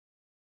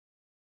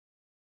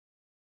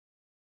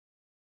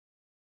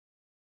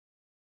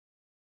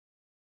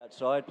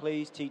outside,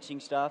 please.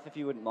 Teaching staff, if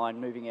you wouldn't mind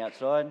moving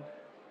outside.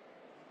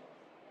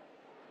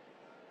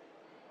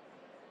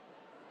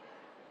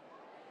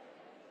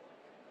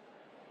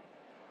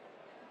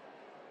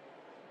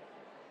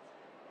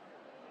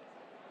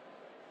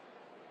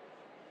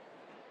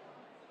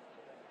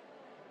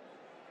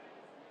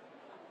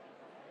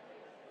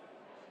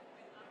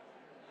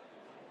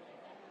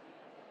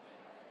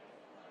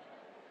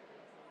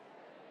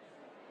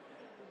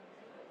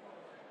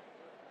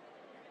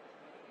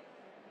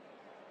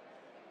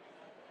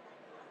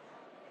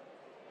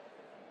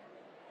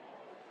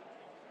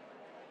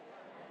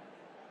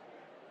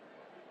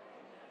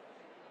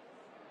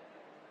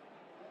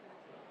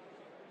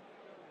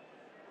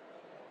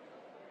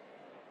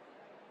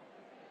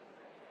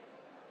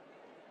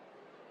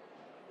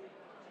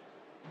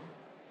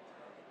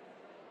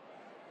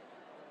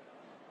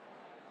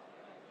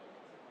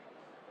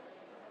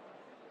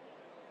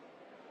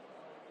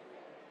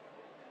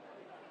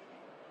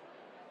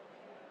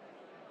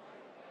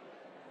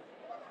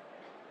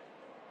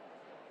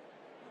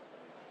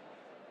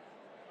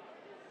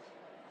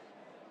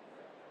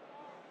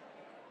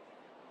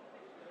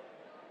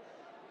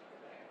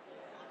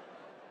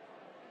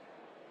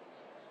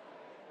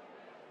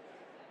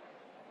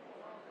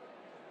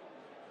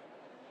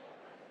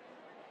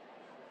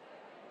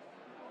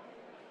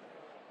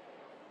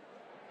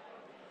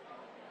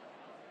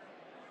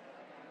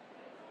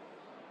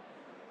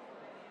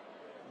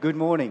 Good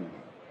morning.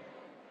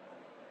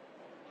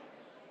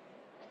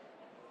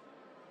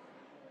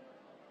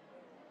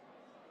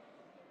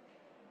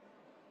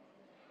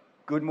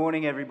 Good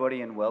morning, everybody,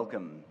 and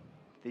welcome.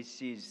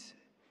 This is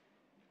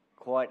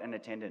quite an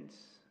attendance.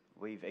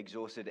 We've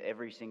exhausted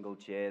every single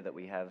chair that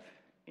we have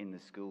in the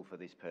school for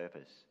this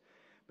purpose,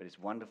 but it's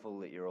wonderful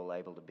that you're all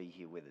able to be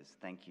here with us.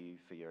 Thank you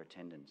for your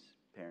attendance,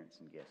 parents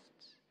and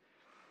guests.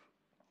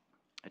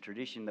 A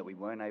tradition that we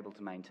weren't able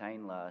to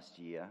maintain last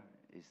year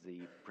is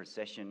the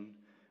procession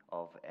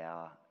of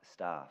our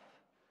staff.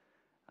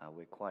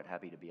 We're quite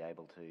happy to be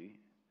able to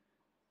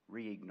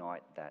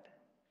reignite that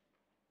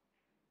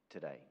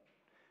today.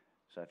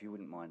 So if you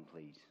wouldn't mind,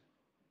 please.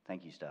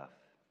 Thank you, staff.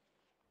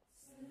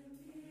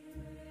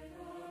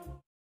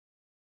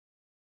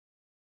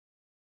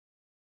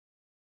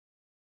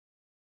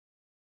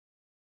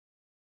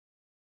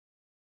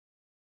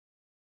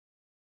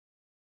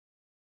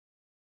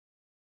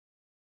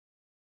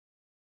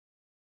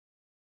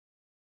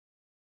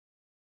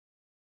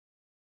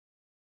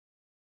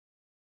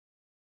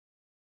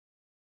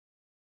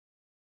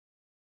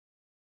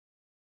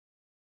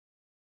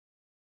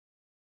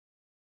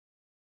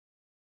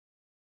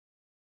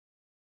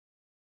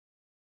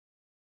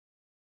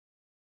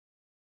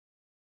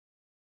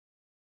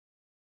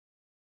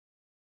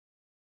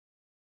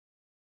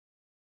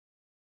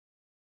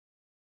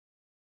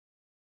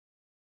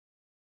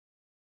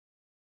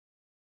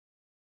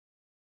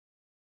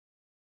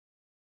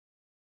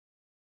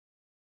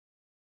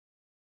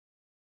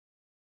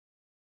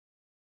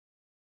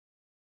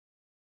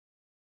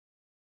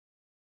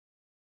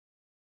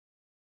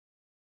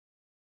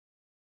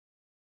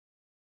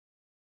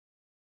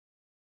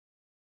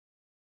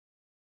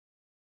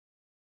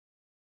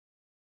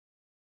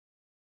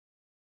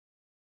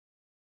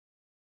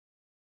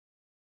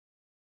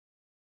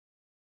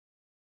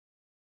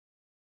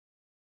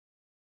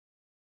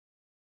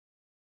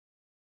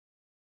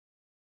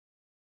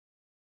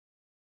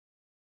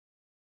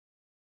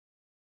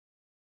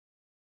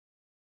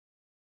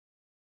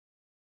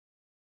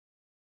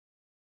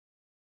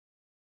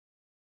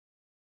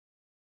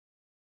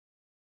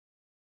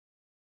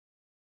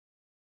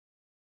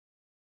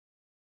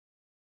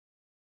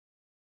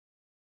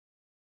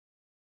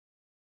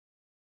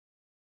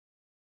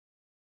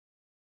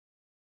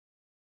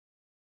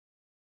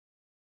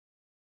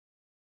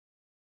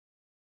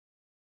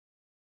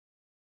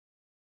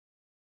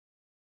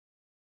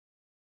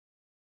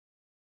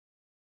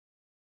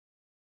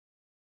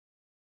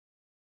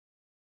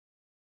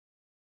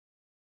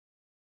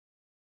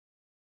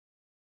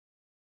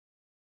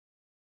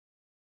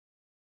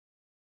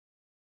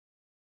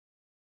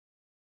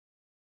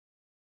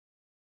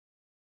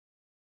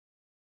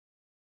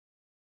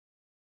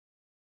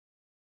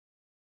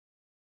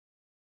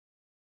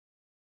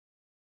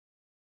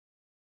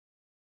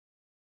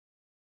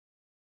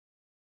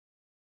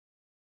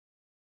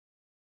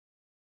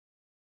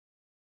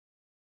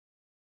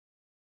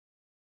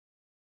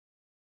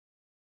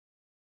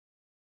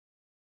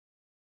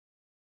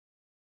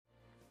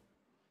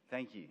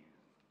 Thank you.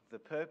 The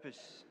purpose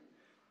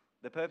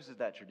of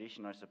that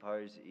tradition, I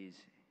suppose, is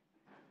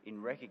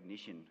in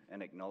recognition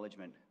and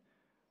acknowledgement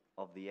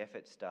of the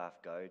effort staff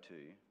go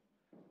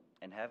to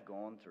and have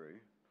gone through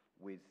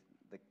with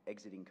the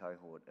exiting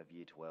cohort of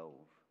Year 12.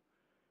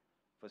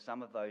 For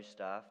some of those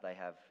staff, they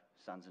have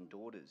sons and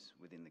daughters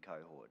within the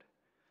cohort.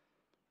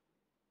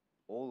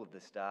 All of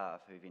the staff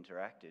who've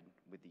interacted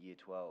with the Year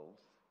 12s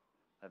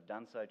have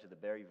done so to the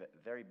very,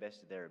 very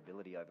best of their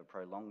ability over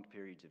prolonged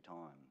periods of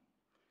time.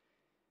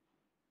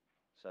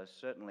 So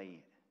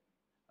certainly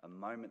a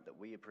moment that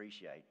we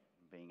appreciate,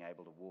 being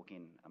able to walk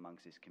in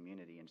amongst this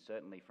community. And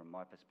certainly from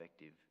my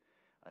perspective,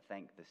 I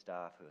thank the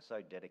staff who are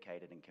so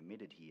dedicated and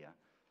committed here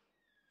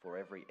for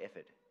every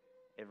effort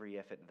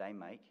they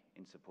make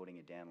in supporting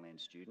a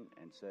Downlands student,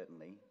 and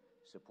certainly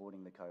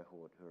supporting the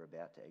cohort who are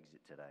about to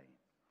exit today.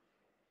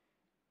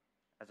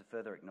 As a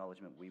further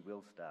acknowledgement, we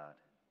will start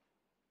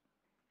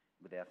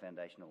with our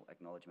foundational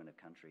acknowledgement of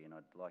country, and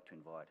I'd like to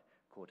invite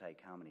Corte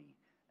Carmody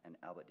and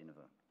Albert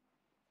Dinover.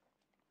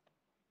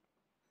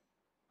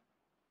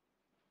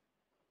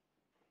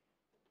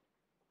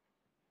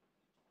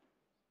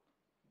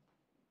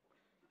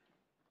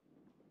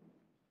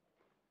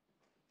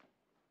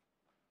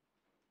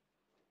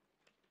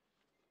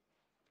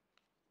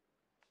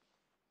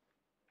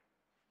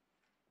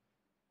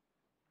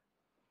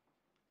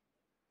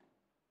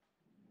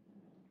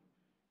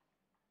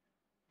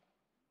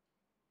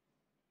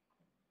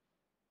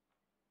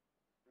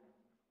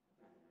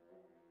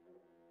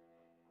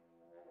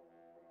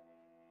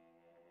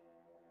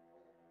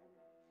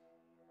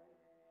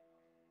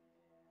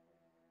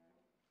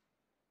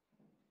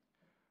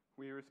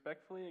 We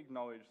respectfully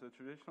acknowledge the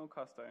traditional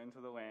custodians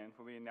of the land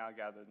where we are now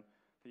gathered,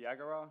 the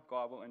Yagara,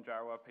 Global and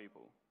Jarowa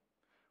people.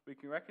 We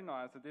can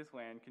recognise that this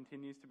land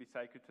continues to be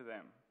sacred to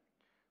them.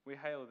 We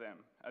hail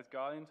them as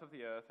guardians of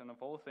the earth and of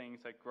all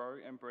things that grow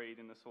and breed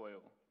in the soil,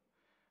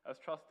 as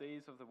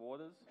trustees of the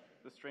waters,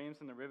 the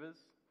streams and the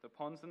rivers, the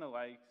ponds and the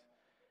lakes,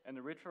 and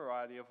the rich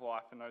variety of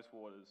life in those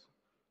waters.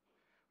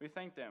 We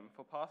thank them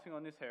for passing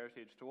on this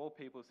heritage to all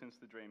people since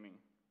the dreaming.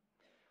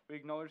 We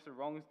acknowledge the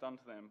wrongs done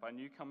to them by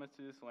newcomers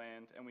to this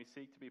land, and we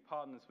seek to be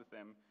partners with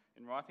them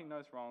in righting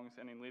those wrongs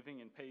and in living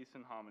in peace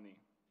and harmony.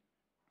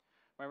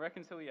 May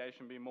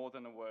reconciliation be more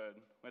than a word,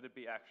 let it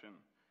be action,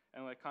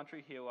 and let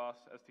country heal us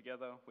as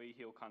together we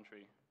heal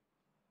country.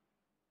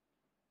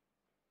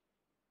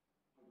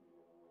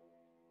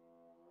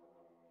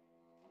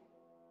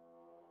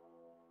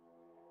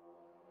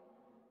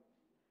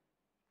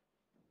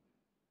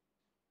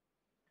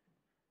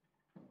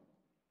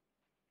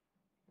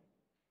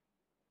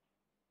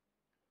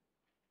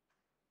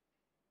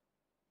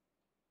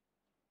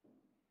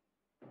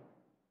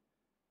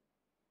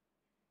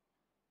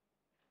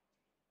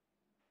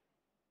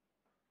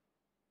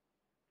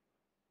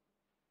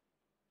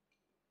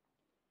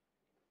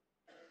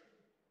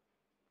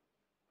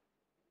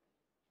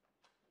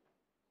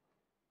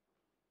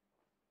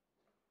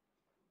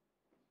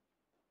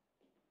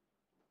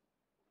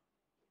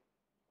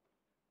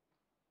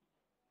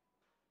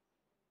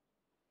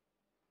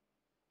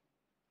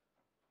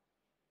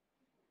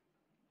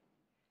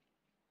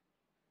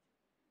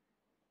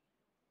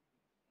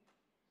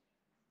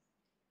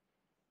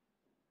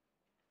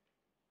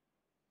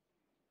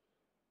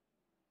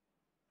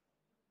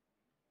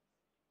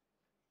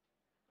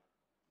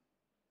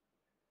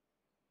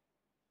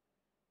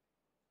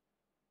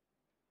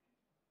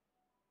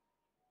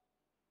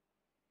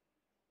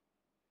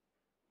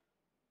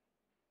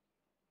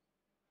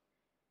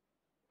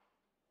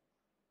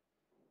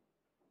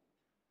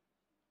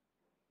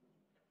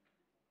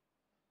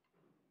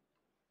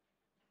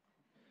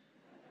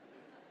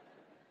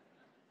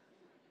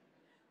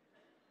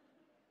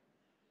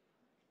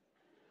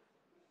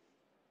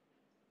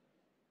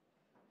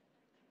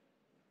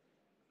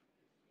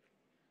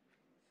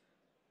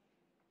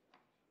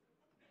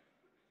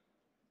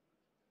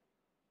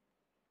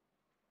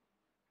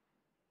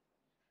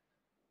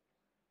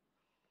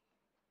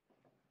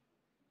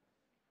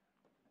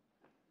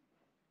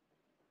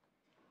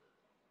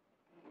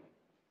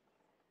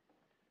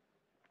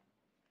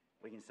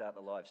 We can start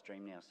the live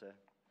stream now, sir.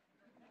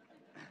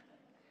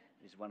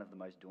 It is one of the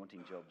most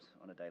daunting jobs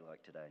on a day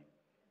like today,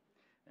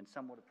 and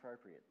somewhat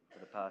appropriate for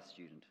the past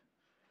student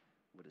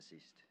would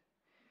assist.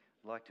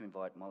 I'd like to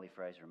invite Molly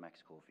Fraser and Max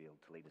Caulfield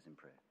to lead us in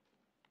prayer.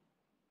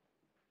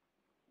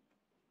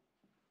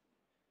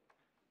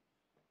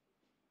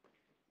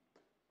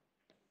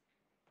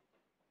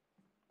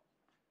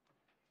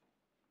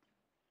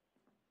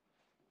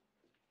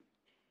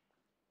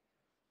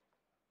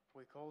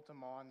 We call to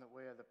mind that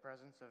we are in the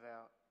presence of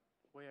our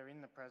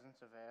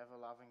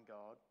ever-loving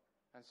God,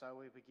 and so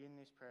we begin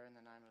this prayer in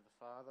the name of the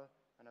Father,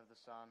 and of the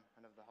Son,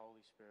 and of the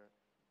Holy Spirit.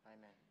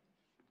 Amen.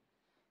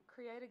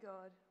 Creator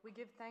God, we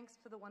give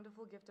thanks for the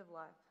wonderful gift of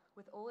life,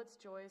 with all its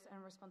joys and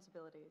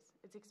responsibilities,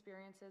 its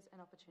experiences and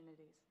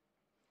opportunities.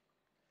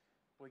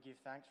 We give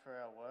thanks for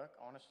our work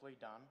honestly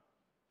done,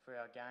 for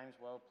our games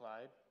well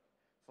played,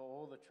 for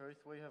all the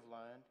truth we have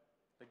learned,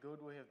 the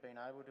good we have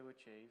been able to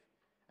achieve,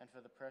 and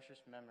for the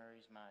precious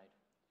memories made.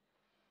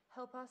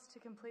 Help us to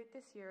complete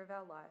this year of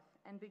our life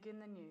and begin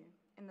the new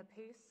in the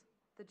peace,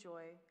 the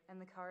joy, and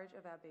the courage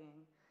of our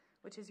being,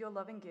 which is your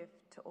loving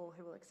gift to all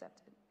who will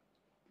accept it.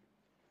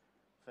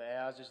 For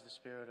ours is the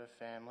spirit of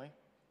family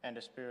and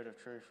a spirit of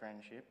true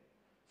friendship,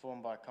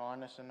 formed by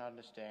kindness and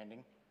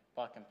understanding,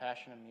 by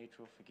compassion and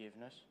mutual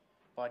forgiveness,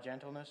 by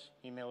gentleness,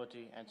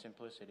 humility and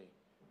simplicity,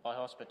 by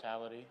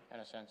hospitality and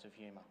a sense of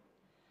humour.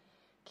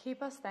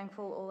 Keep us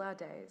thankful all our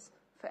days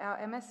for our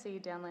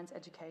MSc Downlands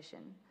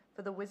education,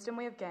 for the wisdom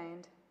we have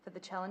gained, for the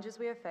challenges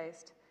we have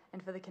faced,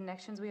 and for the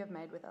connections we have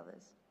made with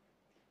others.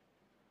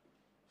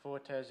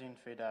 fortes in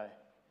fide,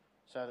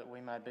 so that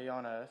we may be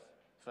on earth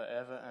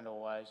forever and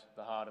always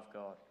the heart of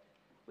God.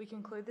 We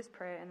conclude this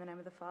prayer in the name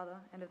of the Father,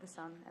 and of the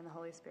Son, and the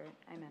Holy Spirit.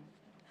 Amen.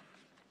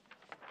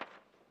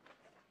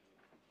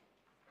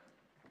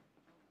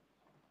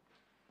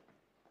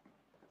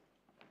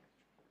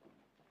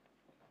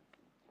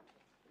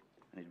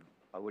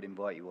 I would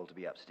invite you all to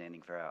be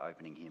upstanding for our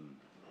opening hymn.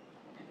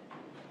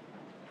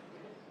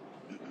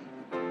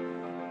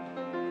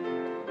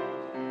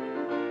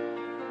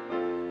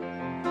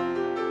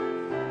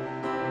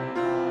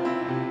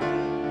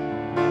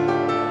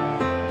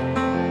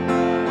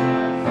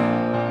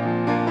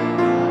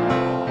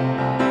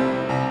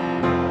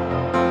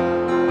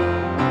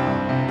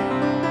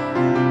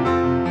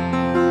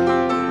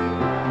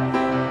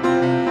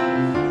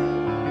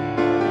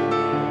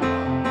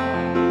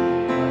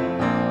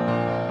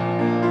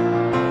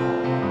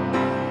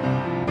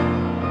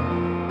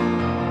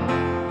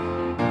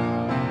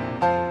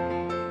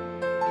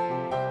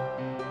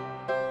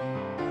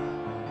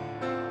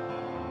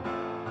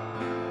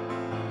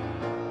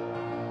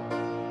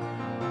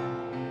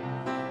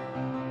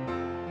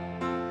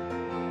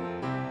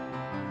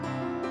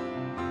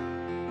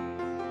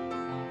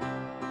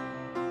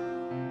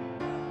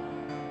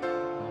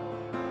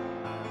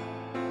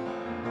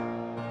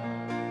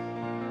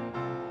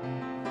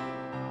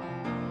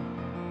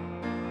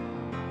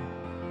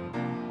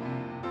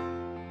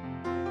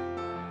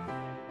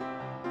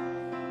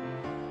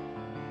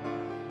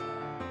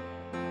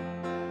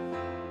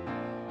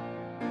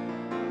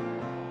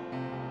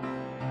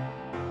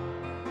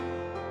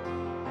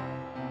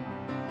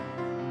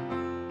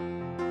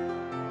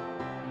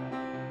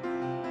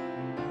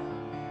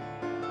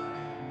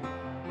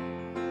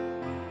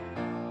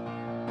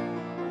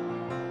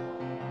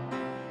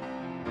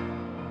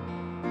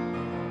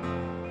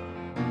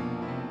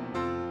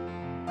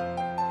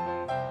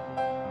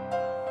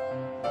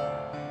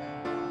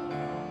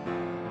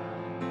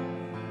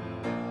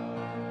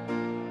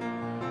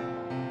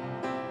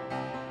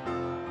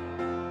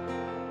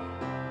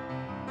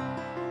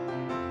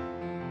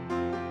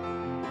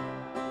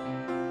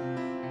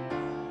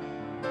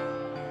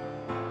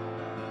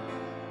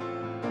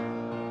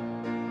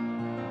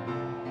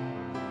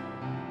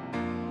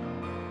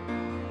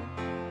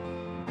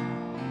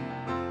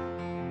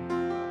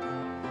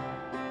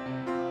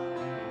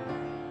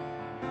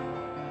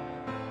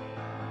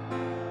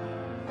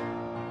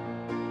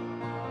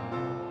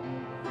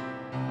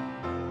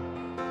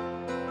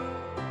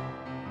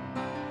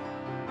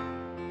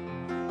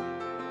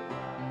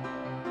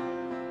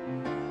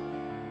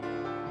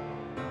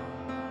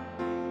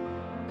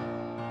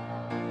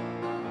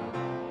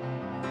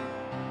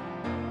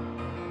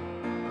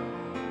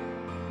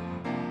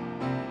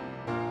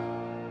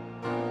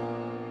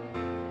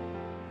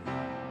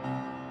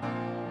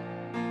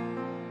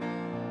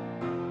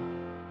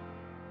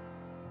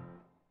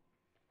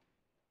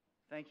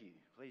 Thank you.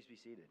 Please be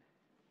seated.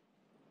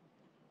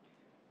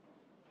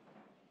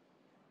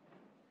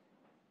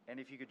 And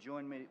if you could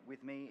join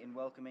with me in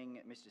welcoming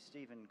Mr.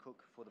 Stephen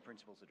Cook for the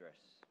Principal's Address.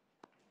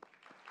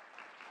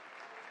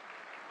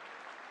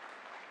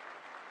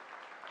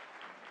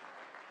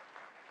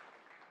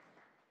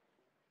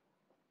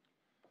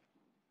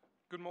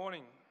 Good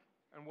morning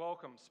and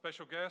welcome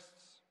special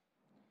guests,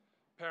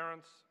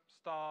 parents,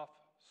 staff,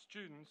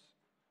 students,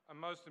 and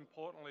most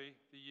importantly,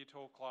 the Year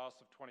 12 class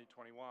of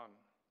 2021.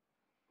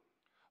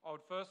 I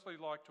would firstly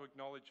like to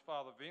acknowledge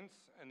Father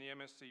Vince and the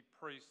MSC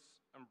priests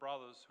and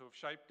brothers who have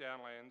shaped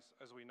Downlands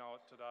as we know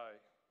it today.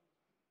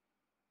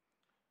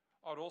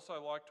 I would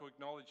also like to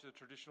acknowledge the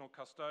traditional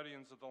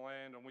custodians of the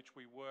land on which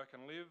we work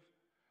and live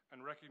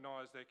and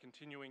recognise their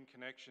continuing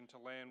connection to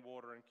land,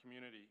 water and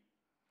community.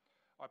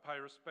 I pay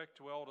respect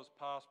to elders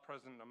past,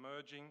 present and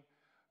emerging,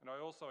 and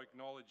I also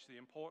acknowledge the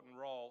important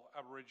role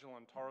Aboriginal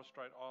and Torres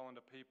Strait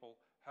Islander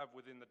people have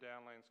within the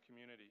Downlands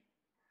community.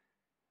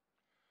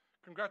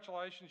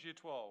 Congratulations Year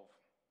 12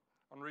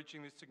 on reaching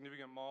this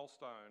significant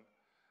milestone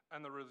and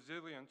the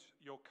resilience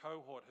your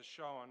cohort has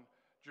shown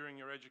during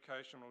your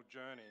educational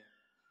journey,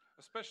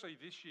 especially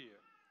this year,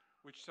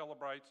 which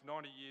celebrates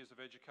 90 years of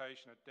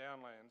education at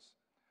Downlands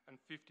and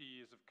 50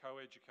 years of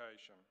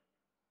co-education.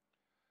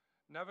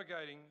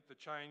 Navigating the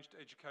changed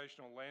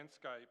educational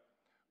landscape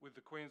with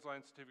the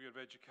Queensland Certificate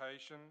of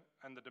Education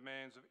and the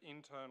demands of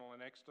internal and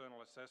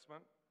external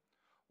assessment,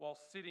 while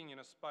sitting in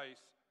a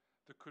space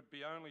that could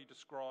be only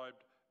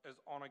described as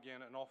on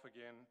again and off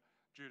again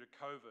due to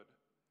COVID,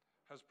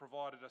 has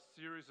provided a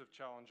series of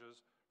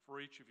challenges for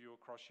each of you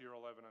across Year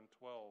 11 and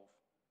 12.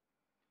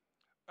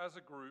 As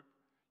a group,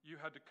 you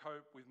had to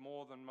cope with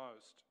more than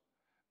most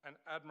and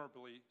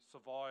admirably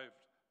survived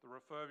the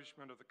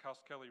refurbishment of the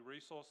Cuss Kelly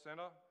Resource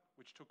Centre,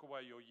 which took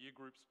away your year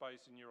group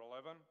space in Year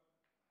 11,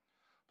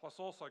 plus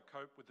also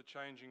cope with the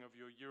changing of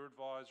your year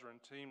advisor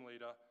and team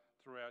leader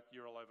throughout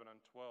Year 11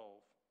 and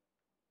 12.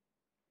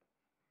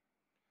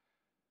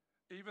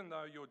 Even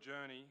though your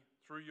journey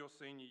through your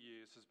senior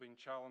years has been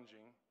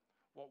challenging,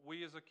 what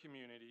we as a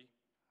community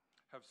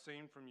have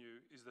seen from you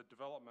is the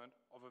development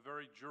of a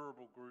very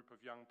durable group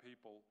of young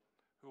people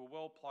who are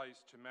well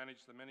placed to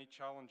manage the many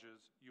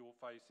challenges you will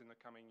face in the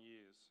coming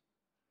years.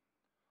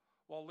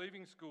 While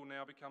leaving school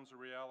now becomes a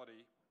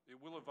reality, it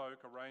will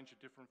evoke a range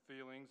of different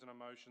feelings and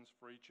emotions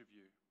for each of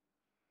you.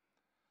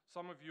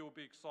 Some of you will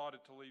be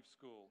excited to leave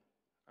school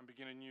and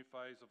begin a new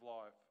phase of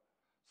life.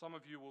 Some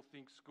of you will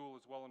think school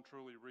has well and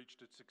truly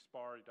reached its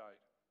expiry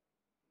date.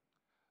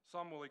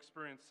 Some will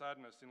experience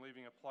sadness in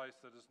leaving a place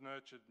that has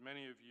nurtured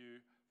many of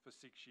you for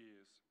 6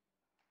 years.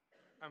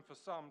 And for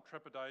some,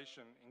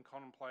 trepidation in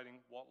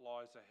contemplating what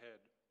lies ahead.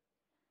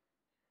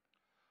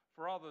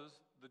 For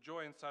others, the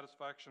joy and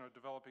satisfaction of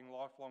developing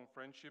lifelong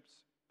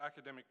friendships,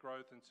 academic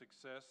growth and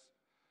success,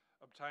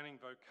 obtaining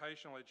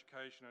vocational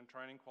education and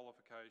training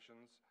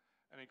qualifications,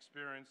 and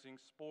experiencing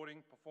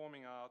sporting,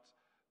 performing arts,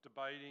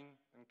 debating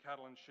and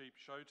cattle and sheep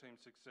show team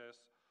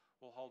success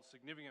will hold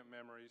significant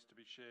memories to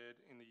be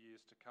shared in the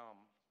years to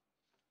come.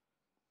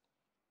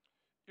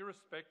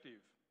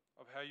 Irrespective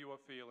of how you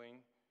are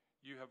feeling,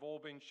 you have all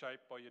been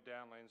shaped by your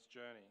Downlands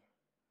journey.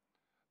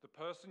 The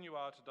person you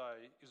are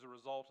today is a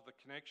result of the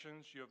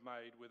connections you have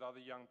made with other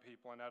young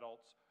people and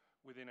adults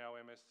within our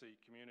MSC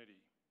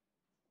community.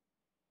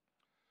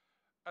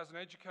 As an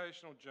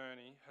educational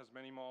journey has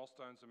many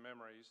milestones and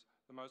memories,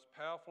 the most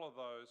powerful of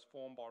those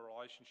formed by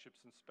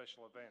relationships and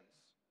special events.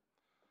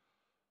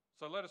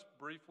 So let us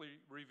briefly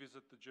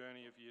revisit the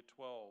journey of Year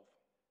 12.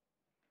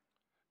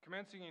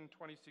 Commencing in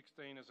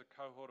 2016 as a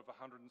cohort of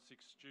 106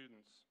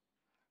 students,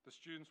 the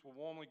students were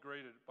warmly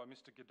greeted by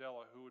Mr.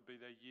 Gadella, who would be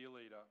their year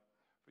leader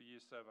for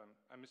Year 7,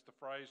 and Mr.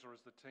 Fraser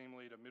as the team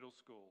leader middle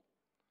school.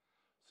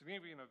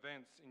 Significant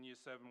events in Year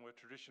 7 were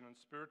Tradition and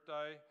Spirit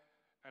Day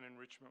and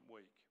Enrichment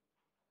Week.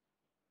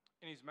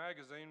 In his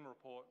magazine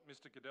report,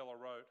 Mr. Gadella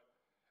wrote,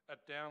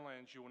 "At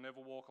Downlands you will never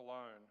walk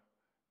alone.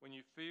 When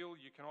you feel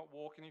you cannot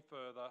walk any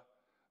further,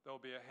 there will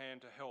be a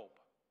hand to help.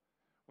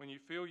 When you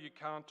feel you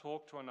can't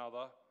talk to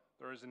another,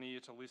 there is an ear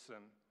to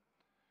listen.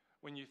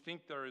 When you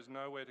think there is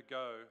nowhere to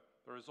go,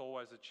 there is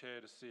always a chair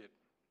to sit.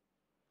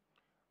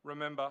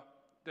 Remember,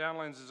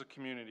 Downlands is a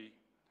community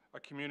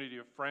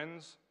of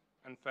friends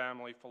and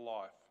family for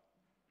life."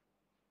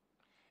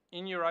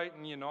 In Year 8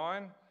 and Year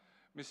 9,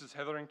 Mrs.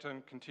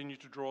 Hetherington continued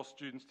to draw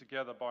students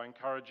together by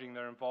encouraging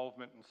their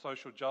involvement in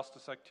social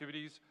justice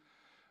activities,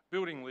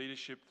 building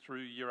leadership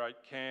through Year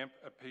 8 camp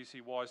at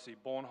PCYC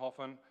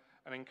Bornhofen,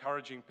 and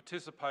encouraging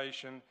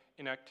participation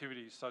in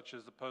activities such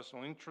as the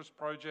Personal Interest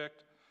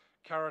Project,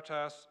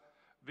 Caritas,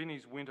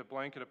 Vinnie's Winter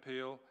Blanket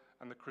Appeal,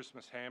 and the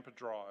Christmas Hamper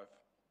Drive.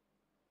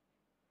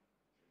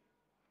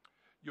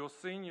 Your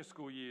senior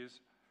school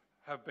years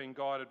have been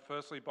guided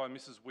firstly by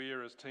Mrs.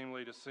 Weir as Team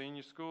Leader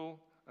Senior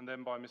School and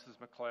then by Mrs.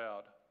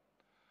 McLeod.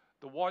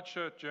 The white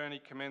shirt journey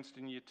commenced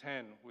in Year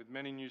 10 with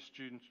many new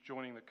students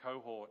joining the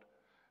cohort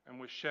and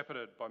was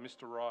shepherded by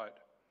Mr. Wright.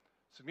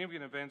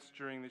 Significant events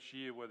during this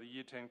year were the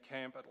Year 10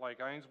 camp at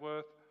Lake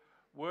Ainsworth,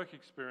 work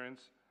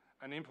experience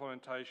and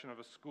implementation of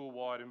a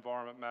school-wide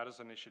Environment Matters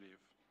initiative.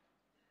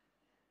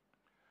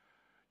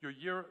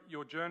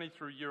 Your journey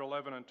through Year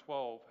 11 and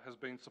 12 has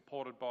been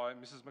supported by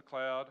Mrs.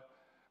 McLeod,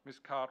 Ms.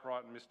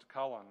 Cartwright and Mr.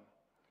 Cullen.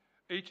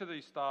 Each of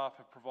these staff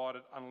have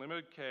provided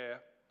unlimited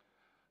care,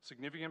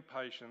 significant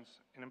patience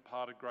and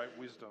imparted great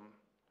wisdom.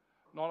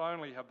 Not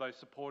only have they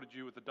supported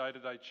you with the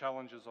day-to-day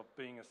challenges of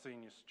being a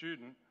senior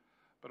student,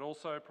 but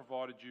also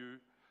provided you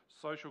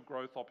social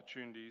growth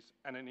opportunities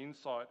and an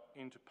insight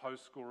into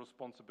post-school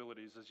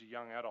responsibilities as a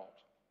young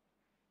adult.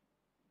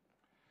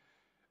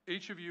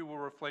 Each of you will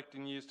reflect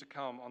in years to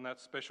come on that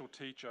special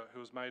teacher who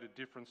has made a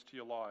difference to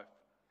your life.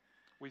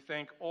 We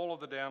thank all of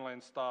the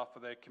Downlands staff for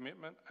their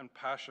commitment and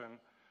passion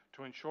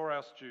to ensure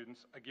our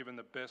students are given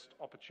the best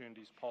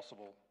opportunities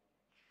possible.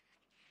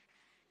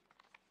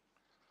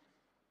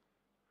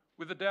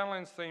 With the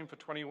Downlands theme for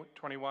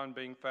 2021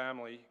 being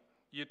family,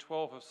 Year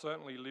 12 have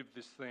certainly lived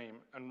this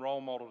theme and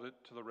role modelled it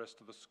to the rest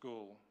of the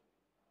school.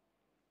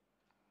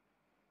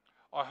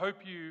 I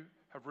hope you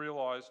have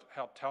realised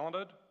how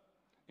talented,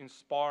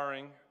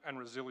 inspiring and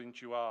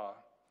resilient you are,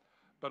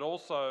 but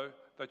also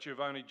that you've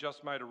only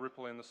just made a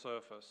ripple in the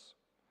surface.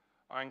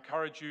 I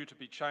encourage you to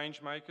be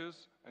change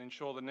makers and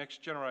ensure the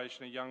next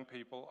generation of young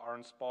people are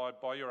inspired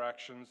by your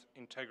actions,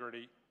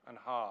 integrity and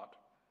heart.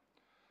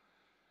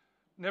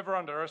 Never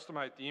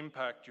underestimate the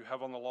impact you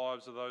have on the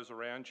lives of those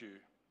around you.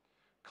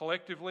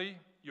 Collectively,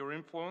 your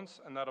influence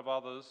and that of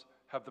others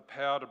have the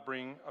power to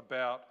bring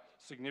about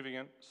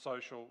significant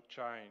social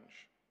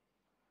change.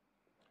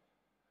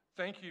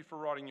 Thank you for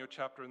writing your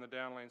chapter in the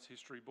Downlands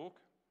history book.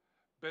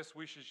 Best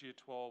wishes, Year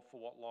 12, for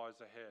what lies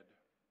ahead.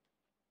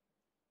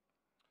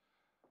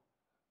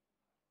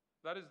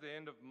 That is the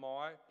end of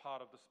my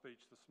part of the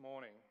speech this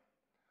morning,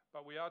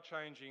 but we are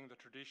changing the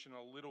tradition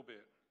a little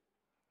bit.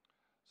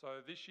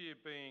 So this year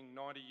being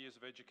 90 years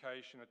of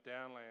education at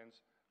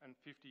Downlands and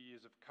 50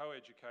 years of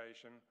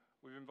co-education,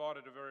 we've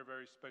invited a very,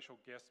 very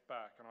special guest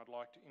back, and I'd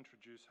like to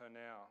introduce her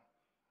now.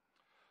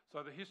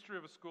 So the history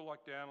of a school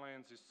like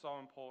Downlands is so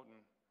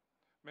important.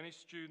 Many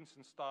students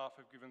and staff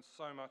have given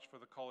so much for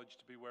the college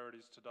to be where it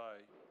is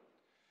today.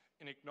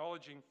 In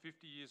acknowledging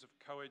 50 years of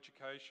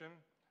co-education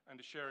and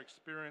to share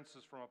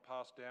experiences from a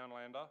past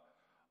Downlander,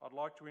 I'd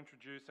like to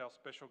introduce our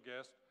special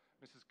guest,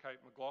 Mrs.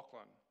 Kate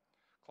McLaughlin,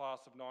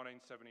 class of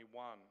 1971,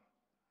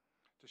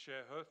 to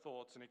share her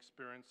thoughts and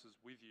experiences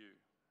with you.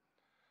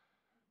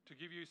 To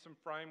give you some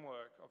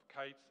framework of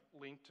Kate's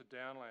link to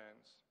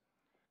Downlands,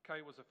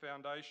 Kate was a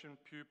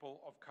foundation pupil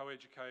of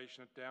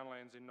co-education at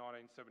Downlands in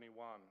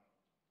 1971.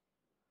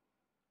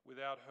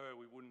 Without her,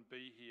 we wouldn't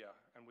be here,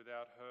 and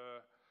without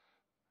her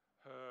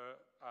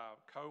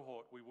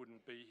cohort, we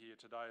wouldn't be here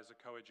today as a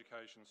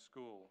co-education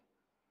school.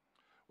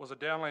 Was a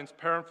Downlands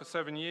parent for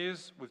 7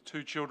 years, with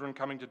 2 children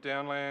coming to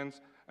Downlands,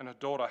 and her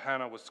daughter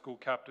Hannah was school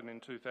captain in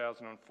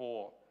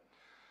 2004.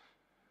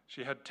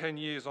 She had 10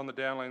 years on the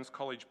Downlands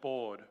College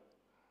Board,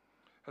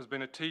 has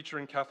been a teacher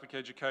in Catholic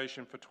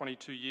education for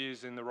 22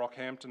 years in the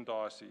Rockhampton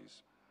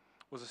Diocese,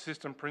 was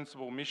assistant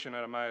principal mission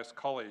at Emmaus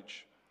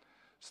College,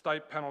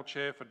 state panel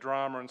chair for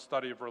drama and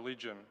study of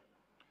religion,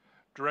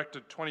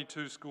 directed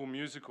 22 school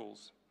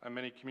musicals and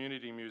many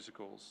community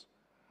musicals.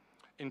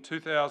 In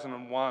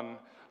 2001,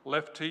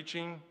 left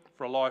teaching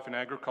for a life in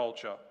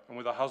agriculture, and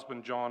with her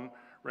husband John,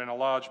 ran a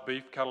large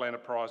beef cattle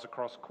enterprise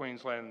across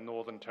Queensland and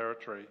Northern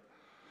Territory.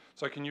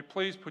 So can you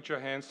please put your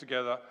hands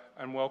together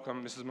and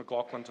welcome Mrs.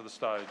 McLaughlin to the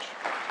stage.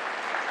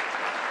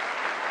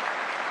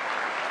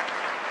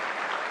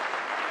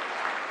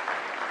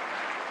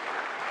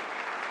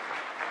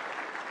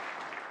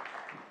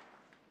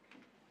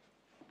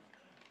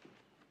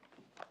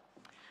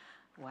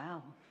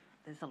 Wow,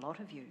 there's a lot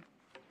of you.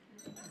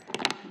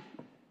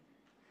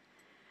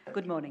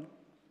 Good morning,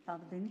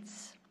 Father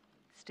Vince,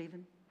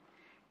 Stephen,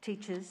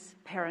 teachers,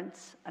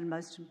 parents, and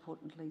most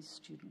importantly,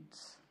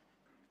 students.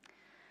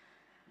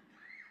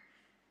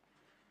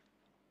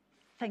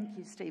 Thank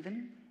you,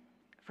 Stephen,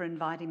 for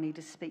inviting me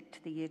to speak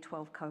to the Year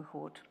 12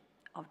 cohort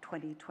of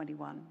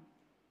 2021.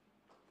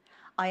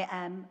 I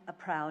am a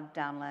proud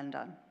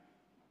Downlander.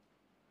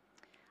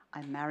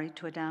 I'm married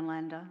to a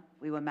Downlander.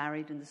 We were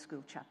married in the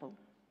school chapel.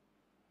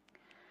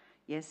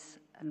 Yes,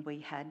 and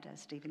we had,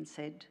 as Stephen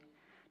said,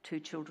 2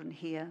 children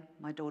here.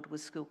 My daughter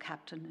was school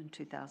captain in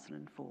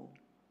 2004.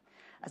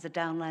 As a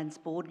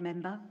Downlands board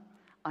member,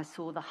 I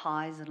saw the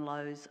highs and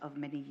lows of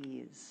many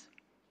years.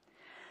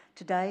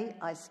 Today,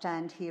 I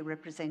stand here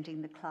representing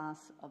the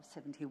class of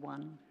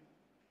 71.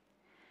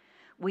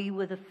 We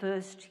were the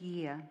first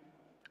year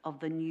of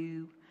the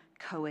new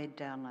co-ed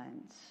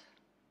Downlands.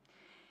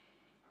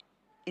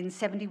 In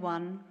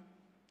 71,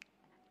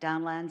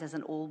 Downlands as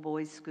an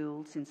all-boys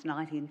school since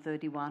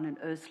 1931 and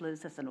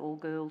Ursula's as an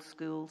all-girls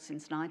school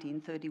since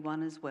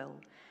 1931 as well,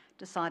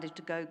 decided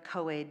to go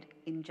co-ed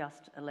in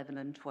just 11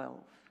 and 12.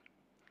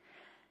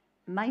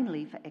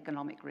 Mainly for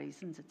economic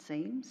reasons, it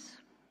seems.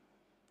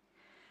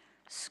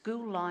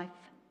 School life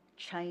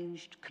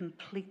changed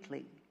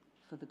completely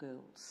for the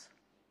girls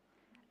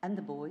and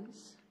the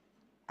boys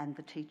and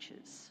the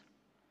teachers.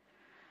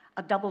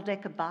 A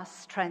double-decker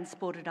bus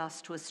transported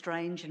us to a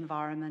strange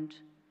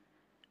environment,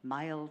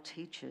 male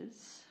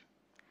teachers,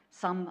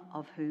 some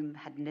of whom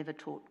had never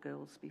taught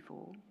girls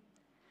before.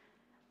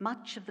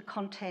 Much of the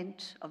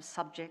content of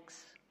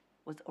subjects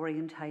was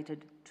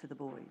orientated to the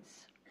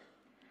boys.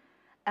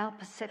 Our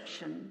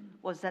perception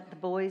was that the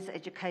boys'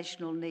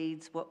 educational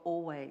needs were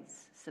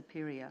always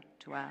superior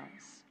to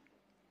ours.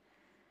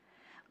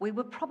 We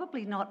were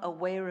probably not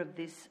aware of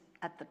this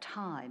at the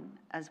time,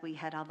 as we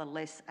had other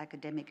less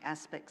academic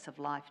aspects of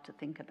life to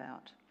think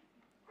about.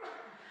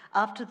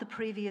 After the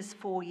previous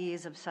 4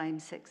 years of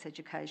same-sex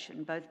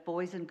education, both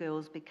boys and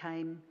girls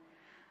became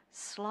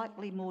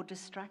slightly more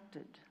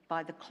distracted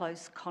by the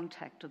close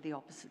contact of the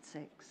opposite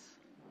sex.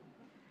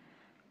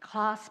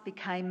 Class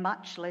became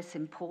much less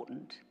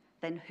important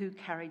than who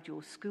carried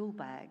your school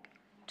bag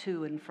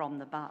to and from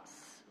the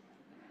bus.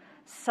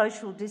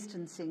 Social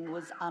distancing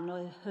was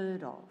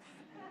unheard of.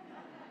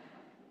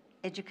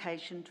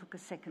 Education took a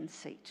second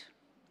seat.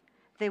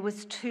 There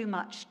was too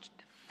much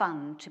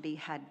fun to be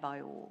had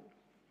by all.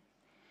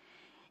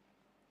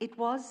 It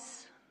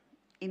was,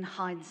 in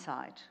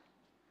hindsight,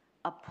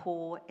 a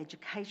poor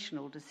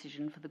educational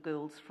decision for the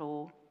girls'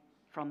 floor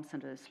from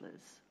St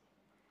Ursula's.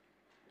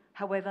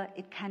 However,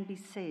 it can be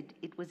said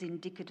it was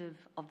indicative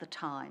of the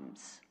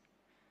times.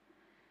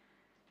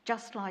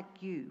 Just like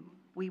you,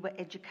 we were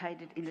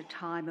educated in a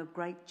time of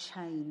great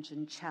change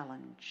and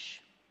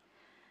challenge.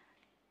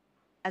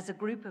 As a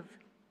group of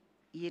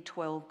Year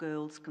 12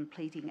 girls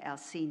completing our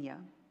senior,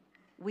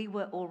 we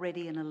were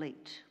already an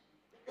elite.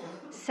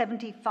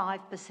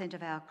 75%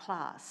 of our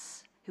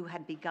class who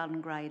had begun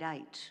grade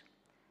 8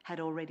 had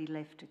already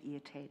left at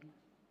Year 10.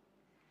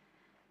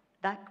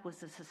 That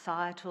was a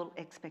societal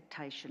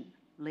expectation.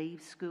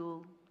 Leave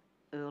school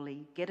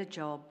early, get a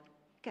job,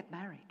 get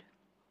married.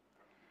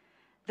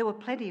 There were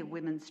plenty of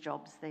women's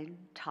jobs then: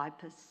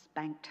 typists,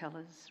 bank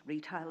tellers,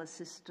 retail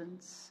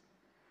assistants,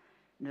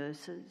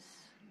 nurses,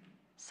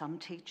 some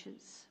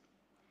teachers.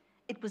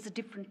 It was a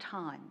different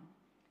time.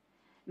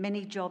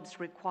 Many jobs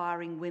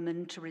requiring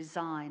women to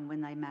resign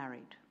when they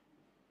married.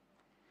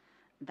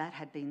 That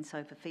had been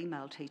so for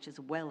female teachers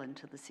well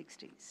into the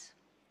 60s.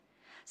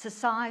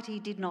 Society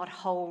did not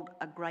hold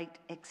a great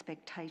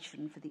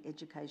expectation for the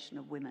education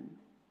of women.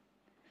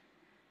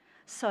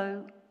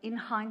 So, in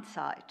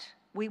hindsight,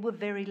 we were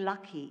very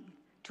lucky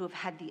to have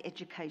had the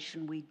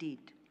education we did,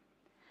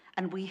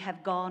 and we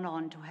have gone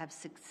on to have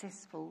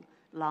successful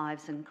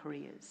lives and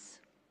careers.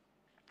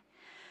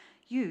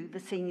 You, the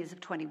seniors of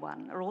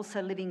 21, are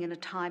also living in a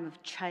time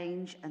of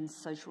change and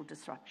social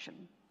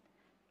disruption.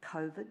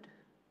 COVID,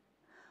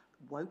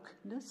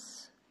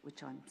 wokeness,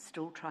 which I'm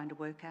still trying to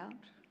work out,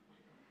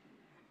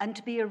 and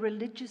to be a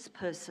religious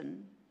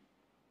person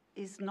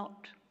is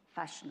not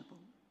fashionable.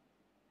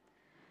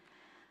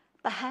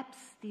 Perhaps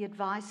the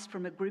advice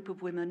from a group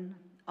of women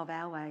of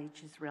our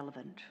age is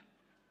relevant.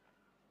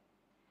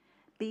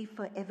 Be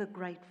forever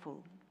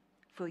grateful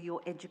for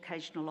your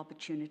educational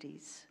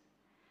opportunities.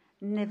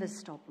 Never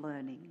stop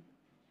learning.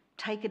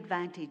 Take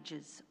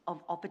advantages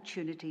of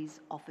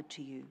opportunities offered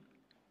to you.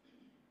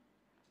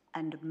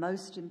 And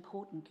most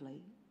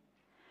importantly,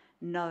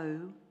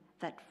 know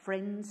that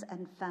friends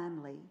and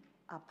family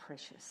are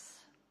precious.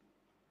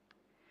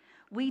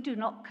 We do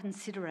not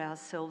consider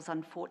ourselves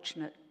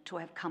unfortunate to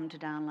have come to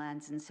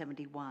Downlands in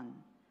 71.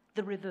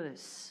 The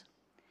reverse.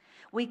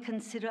 We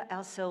consider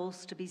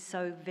ourselves to be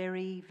so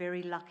very,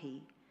 very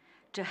lucky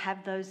to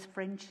have those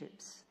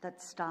friendships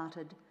that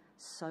started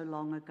so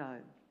long ago.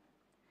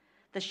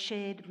 The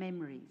shared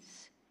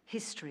memories,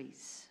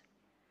 histories,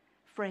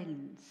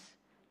 friends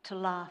to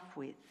laugh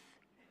with,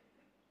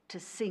 to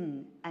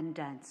sing and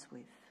dance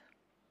with.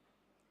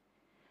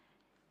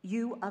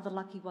 You are the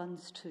lucky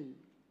ones too.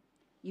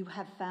 You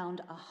have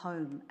found a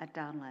home at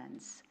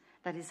Downlands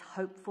that is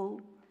hopeful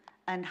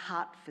and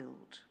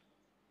heart-filled,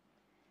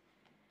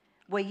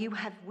 where you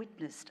have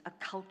witnessed a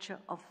culture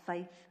of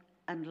faith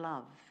and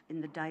love in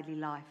the daily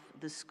life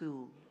of the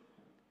school,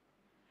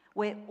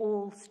 where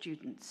all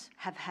students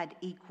have had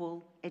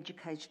equal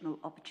educational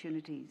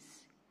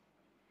opportunities.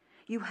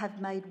 You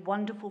have made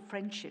wonderful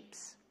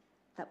friendships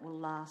that will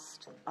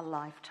last a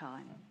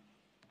lifetime.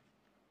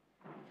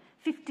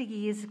 50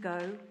 years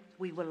ago,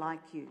 we were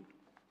like you,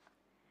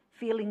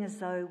 feeling as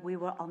though we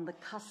were on the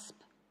cusp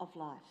of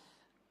life.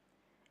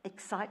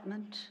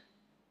 Excitement,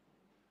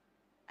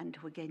 and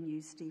to again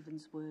use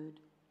Stephen's word,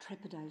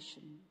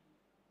 trepidation,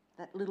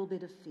 that little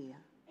bit of fear.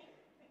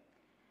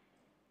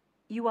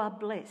 You are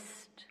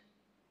blessed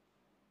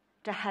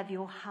to have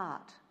your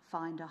heart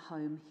find a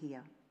home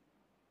here,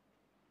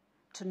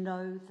 to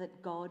know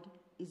that God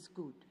is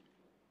good.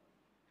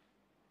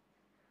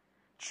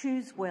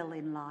 Choose well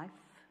in life.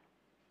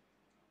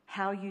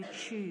 How you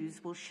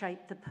choose will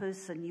shape the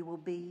person you will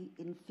be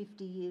in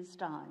 50 years'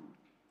 time.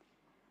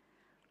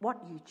 What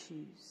you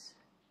choose,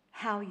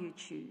 how you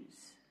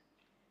choose,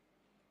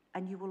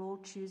 and you will all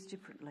choose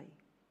differently.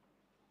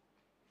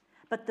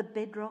 But the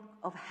bedrock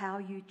of how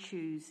you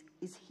choose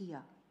is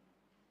here.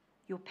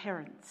 Your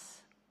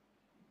parents,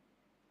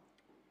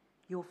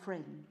 your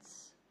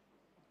friends,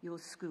 your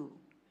school.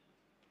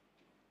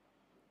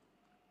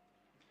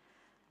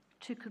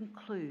 To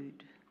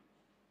conclude,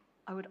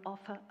 I would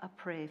offer a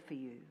prayer for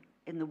you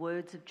in the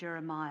words of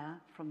Jeremiah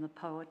from the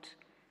poet,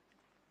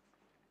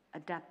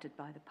 adapted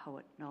by the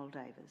poet Noel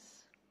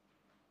Davis.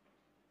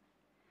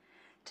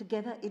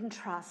 Together in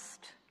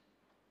trust,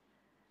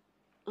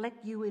 let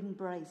you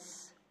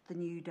embrace the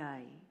new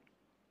day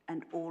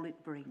and all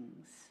it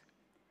brings.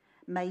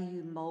 May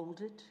you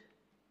mould it,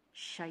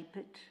 shape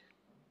it,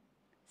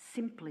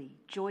 simply,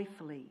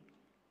 joyfully,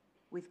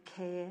 with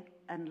care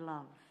and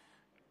love,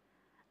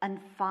 and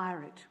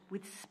fire it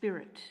with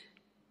spirit.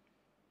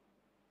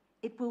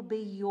 It will be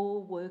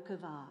your work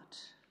of art,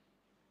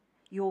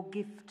 your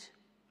gift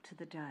to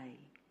the day,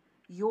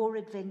 your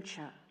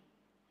adventure,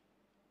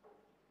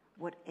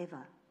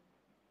 whatever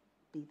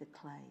be the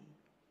clay.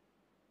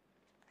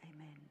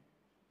 Amen.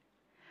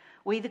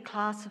 We, the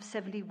class of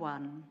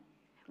 71,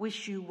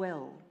 wish you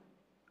well,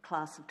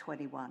 class of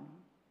 21.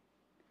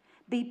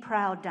 Be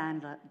proud,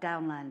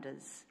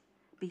 Downlanders.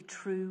 Be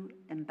true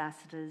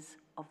ambassadors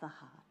of the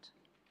heart.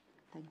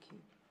 Thank you.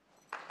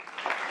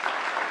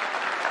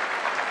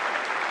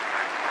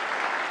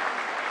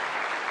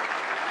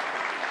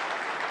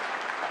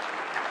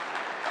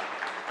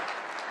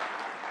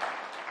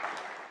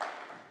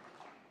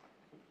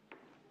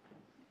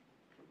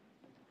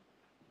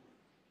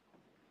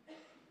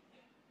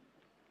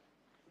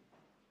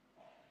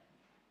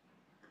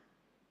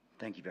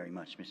 Thank you very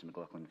much, Mr.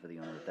 McLaughlin, for the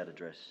honour of that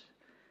address.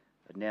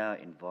 I now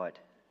invite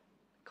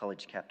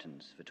college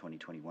captains for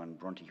 2021,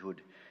 Bronte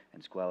Hood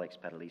and Squalex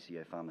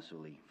Patalicio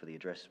Farmasuli, for the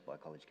address by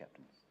college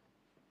captains.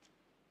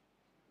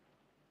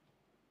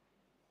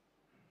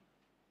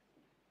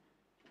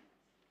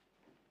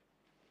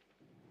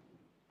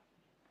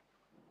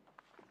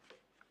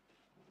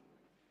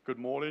 Good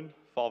morning,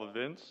 Father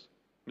Vince,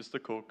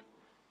 Mr. Cook,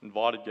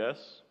 invited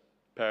guests,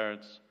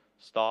 parents,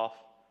 staff,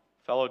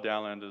 fellow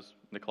Downlanders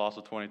in the class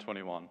of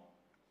 2021.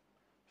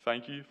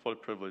 Thank you for the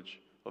privilege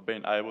of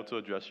being able to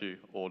address you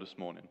all this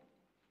morning.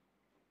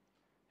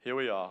 Here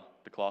we are,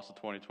 the class of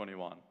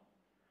 2021.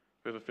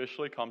 We've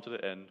officially come to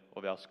the end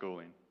of our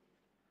schooling.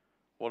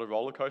 What a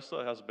roller coaster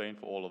it has been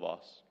for all of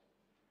us.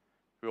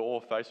 We were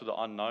all faced with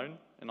the unknown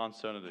and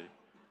uncertainty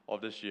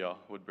of this year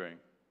would bring.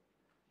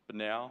 But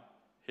now,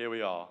 here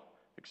we are,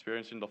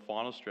 experiencing the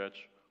final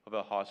stretch of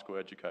our high school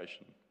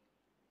education.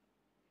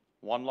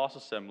 One last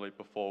assembly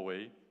before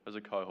we, as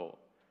a cohort,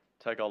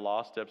 take our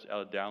last steps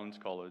out of Downlands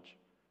College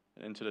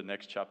and into the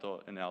next chapter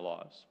in our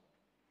lives.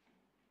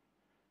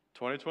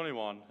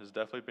 2021 has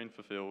definitely been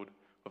fulfilled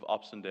with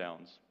ups and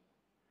downs,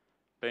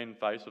 being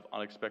faced with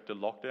unexpected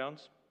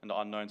lockdowns and the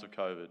unknowns of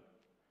COVID.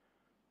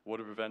 Would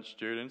it prevent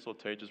students or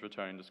teachers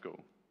returning to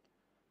school?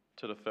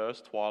 To the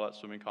first Twilight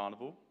Swimming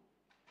Carnival,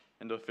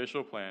 and the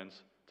official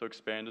plans to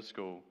expand the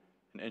school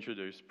and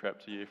introduce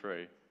Prep to Year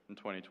 3 in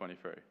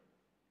 2023.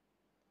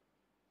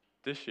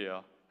 This year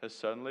has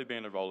certainly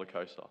been a roller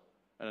coaster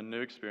and a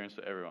new experience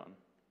for everyone.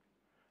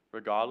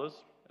 Regardless,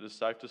 it is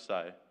safe to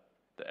say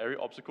that every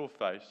obstacle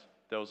faced,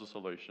 there was a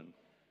solution.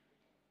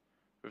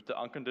 With the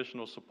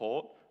unconditional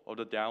support of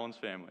the Downlands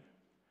family,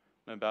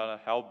 no matter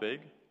how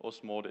big or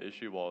small the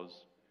issue was,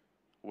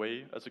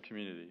 we as a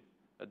community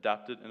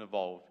adapted and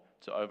evolved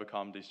to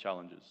overcome these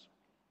challenges.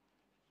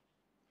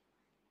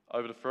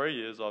 Over the 3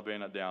 years I've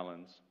been at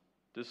Downlands,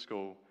 this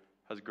school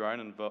has grown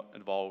and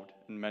evolved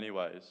in many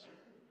ways,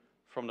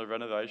 from the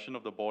renovation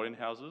of the boarding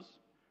houses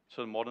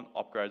to the modern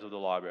upgrades of the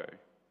library.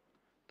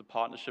 The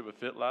partnership with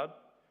FitLab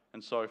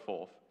and so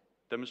forth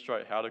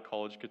demonstrate how the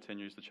college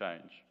continues to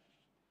change.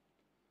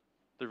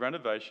 The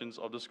renovations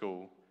of the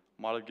school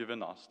might have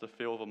given us the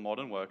feel of a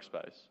modern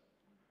workspace,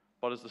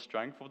 but it's the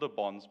strength of the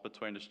bonds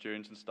between the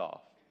students and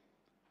staff,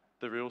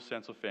 the real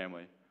sense of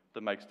family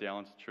that makes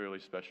Downlands truly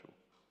special.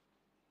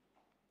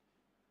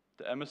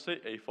 The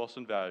MSc ethos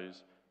and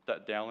values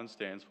that Downlands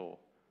stands for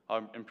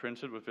are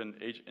imprinted within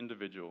each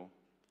individual,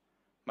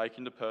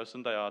 making the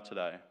person they are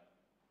today.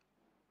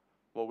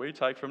 What we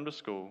take from the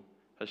school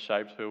has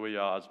shaped who we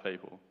are as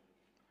people.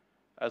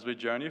 As we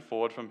journey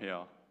forward from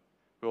here,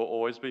 we will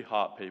always be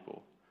heart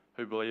people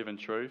who believe in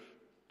truth,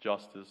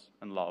 justice,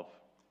 and love.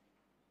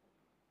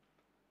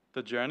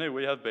 The journey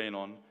we have been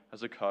on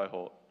as a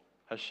cohort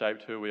has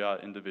shaped who we are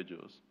as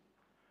individuals.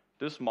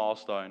 This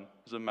milestone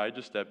is a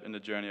major step in the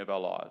journey of our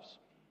lives,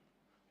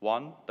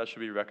 one that should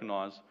be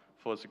recognised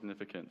for its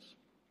significance.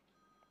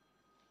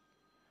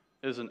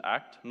 It is an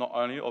act not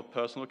only of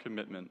personal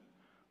commitment,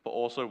 but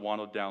also one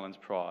of Downlands'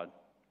 pride.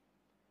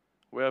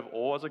 We have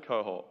all, as a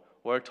cohort,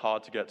 worked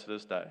hard to get to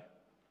this day,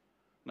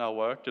 and our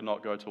work did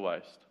not go to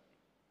waste.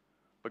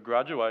 But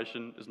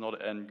graduation is not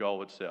an end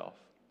goal itself.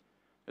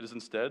 It is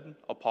instead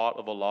a part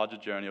of a larger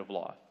journey of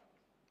life.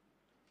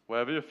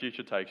 Wherever your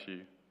future takes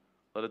you,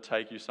 let it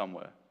take you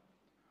somewhere.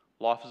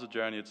 Life is a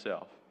journey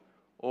itself.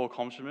 All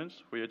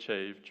accomplishments we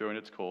achieve during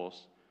its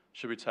course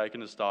should be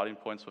taken as starting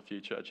points for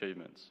future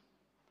achievements.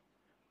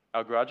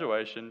 Our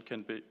graduation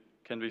can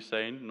be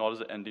seen not as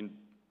an ending,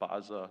 but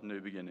as a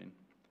new beginning,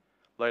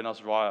 letting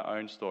us write our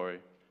own story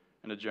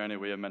in the journey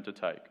we are meant to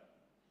take.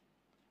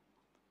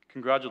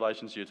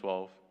 Congratulations, Year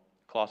 12,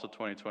 Class of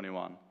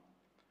 2021.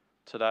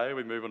 Today,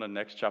 we move on to the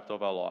next chapter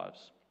of our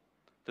lives.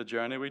 The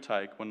journey we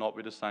take will not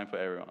be the same for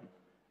everyone.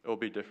 It will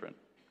be different.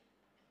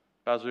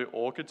 But as we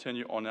all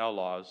continue on our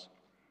lives,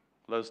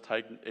 let us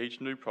take each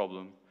new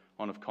problem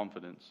on with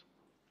confidence,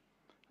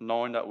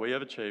 knowing that we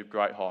have achieved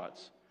great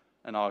heights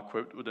and are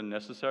equipped with the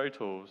necessary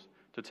tools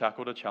to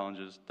tackle the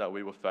challenges that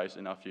we will face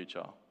in our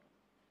future.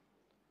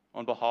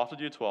 On behalf of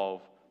Year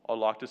 12, I'd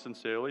like to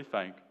sincerely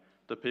thank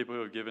the people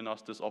who have given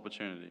us this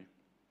opportunity: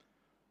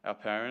 our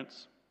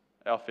parents,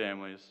 our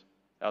families,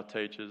 our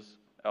teachers,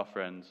 our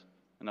friends,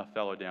 and our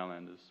fellow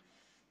Downlanders.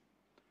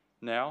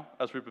 Now,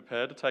 as we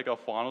prepare to take our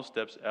final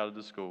steps out of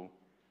the school,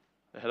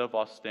 ahead of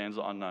us stands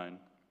the unknown.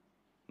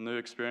 New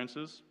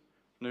experiences,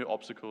 new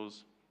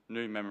obstacles,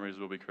 new memories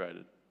will be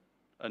created.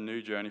 A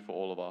new journey for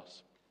all of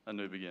us, a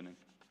new beginning.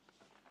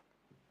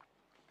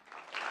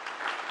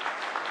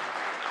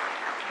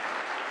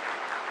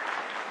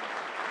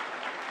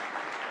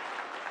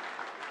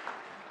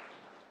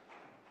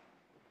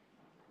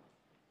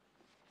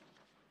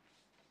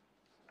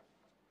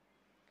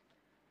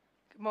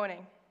 Good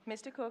morning,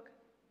 Mr. Cook,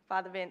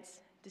 Father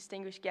Vince,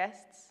 distinguished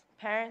guests,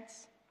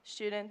 parents,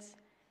 students,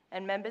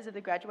 and members of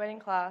the graduating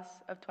class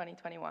of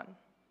 2021.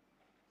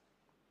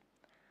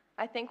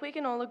 I think we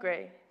can all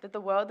agree that the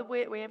world that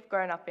we have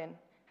grown up in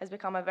has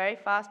become a very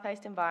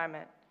fast-paced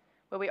environment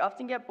where we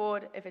often get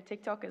bored if a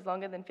TikTok is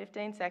longer than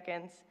 15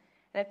 seconds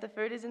and if the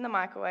food is in the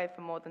microwave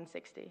for more than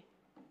 60.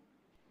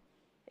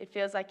 It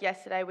feels like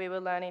yesterday we were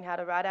learning how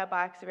to ride our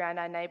bikes around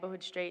our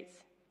neighbourhood streets,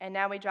 and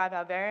now we drive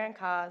our very own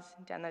cars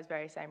down those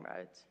very same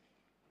roads.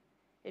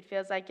 It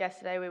feels like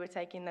yesterday we were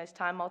taking those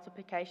time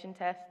multiplication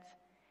tests,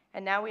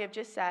 and now we have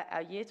just sat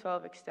our Year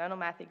 12 external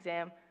math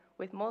exam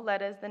with more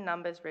letters than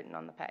numbers written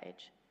on the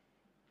page.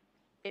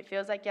 It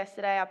feels like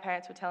yesterday our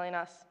parents were telling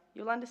us,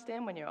 "You'll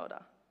understand when you're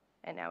older,"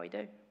 and now we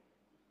do.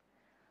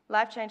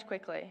 Life changed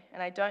quickly,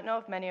 and I don't know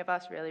if many of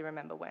us really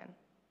remember when.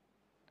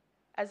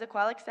 As the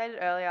Qualic stated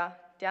earlier,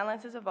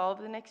 Downlands has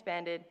evolved and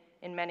expanded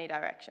in many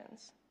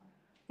directions,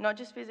 not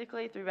just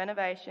physically through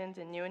renovations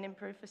and new and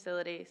improved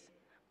facilities,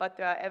 but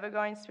through our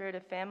ever-growing spirit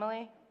of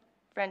family,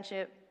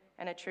 friendship,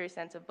 and a true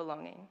sense of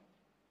belonging.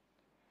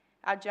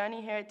 Our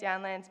journey here at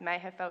Downlands may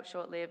have felt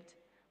short-lived,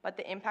 but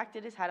the impact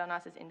it has had on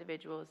us as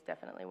individuals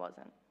definitely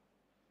wasn't.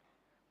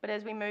 But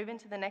as we move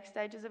into the next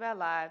stages of our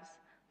lives,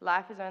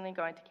 life is only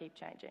going to keep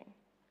changing.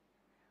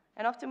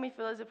 And often we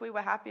feel as if we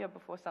were happier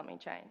before something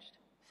changed,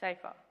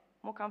 safer,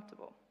 more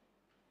comfortable.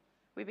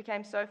 We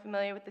became so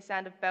familiar with the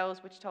sound of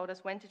bells which told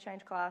us when to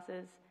change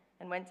classes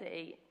and when to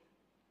eat.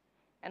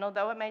 And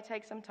although it may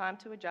take some time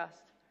to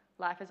adjust,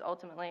 life is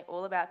ultimately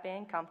all about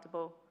being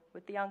comfortable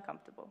with the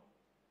uncomfortable.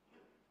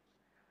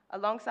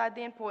 Alongside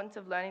the importance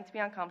of learning to be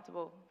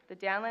uncomfortable, the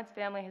Downlands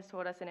family has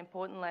taught us an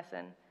important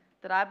lesson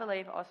that I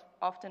believe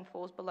often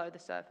falls below the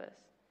surface,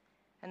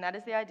 and that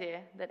is the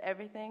idea that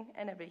everything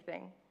and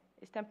everything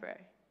is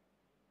temporary.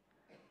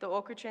 The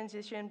awkward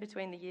transition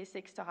between the year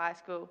 6 to high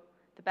school,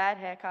 the bad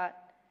haircut,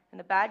 and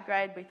the bad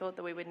grade we thought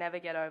that we would never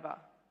get over,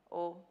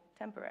 all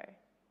temporary.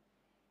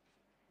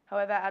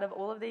 However, out of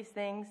all of these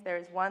things, there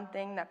is one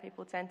thing that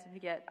people tend to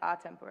forget are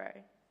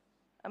temporary: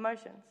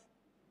 emotions.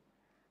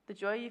 The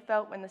joy you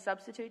felt when the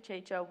substitute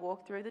teacher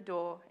walked through the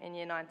door in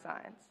Year 9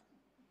 Science,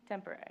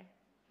 temporary.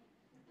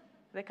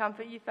 The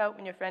comfort you felt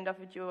when your friend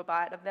offered you a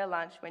bite of their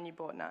lunch when you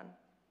bought none,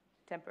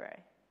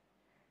 temporary.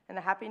 And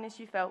the happiness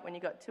you felt when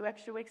you got 2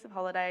 extra weeks of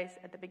holidays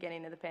at the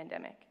beginning of the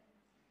pandemic,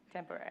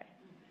 temporary.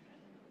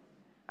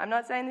 I'm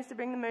not saying this to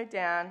bring the mood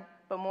down,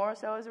 but more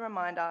so as a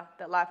reminder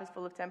that life is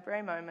full of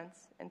temporary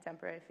moments and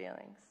temporary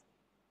feelings.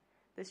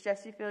 The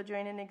stress you feel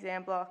during an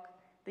exam block,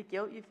 the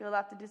guilt you feel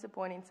after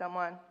disappointing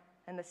someone,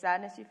 and the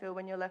sadness you feel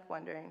when you're left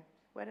wondering,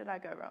 where did I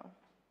go wrong?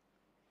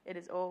 It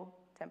is all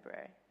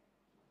temporary.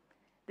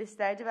 This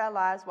stage of our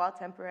lives, while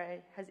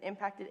temporary, has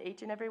impacted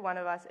each and every one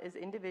of us as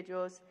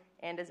individuals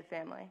and as a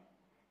family,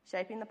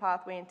 shaping the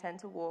path we intend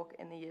to walk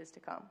in the years to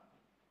come.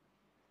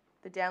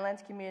 The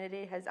Downlands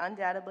community has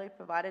undoubtedly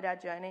provided our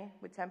journey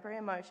with temporary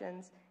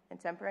emotions and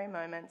temporary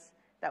moments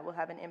that will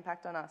have an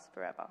impact on us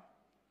forever.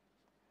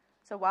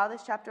 So while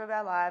this chapter of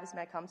our lives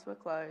may come to a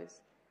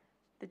close,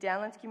 the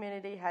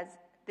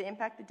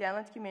impact the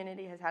Downlands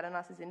community has had on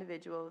us as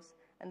individuals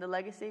and the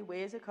legacy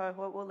we as a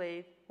cohort will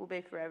leave will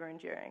be forever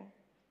enduring.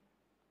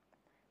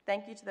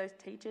 Thank you to those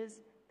teachers,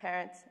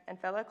 parents, and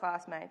fellow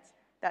classmates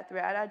that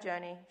throughout our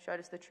journey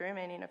showed us the true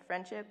meaning of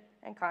friendship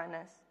and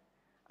kindness,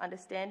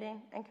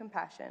 understanding and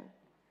compassion,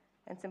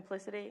 and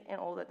simplicity in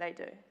all that they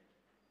do,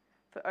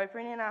 for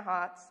opening our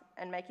hearts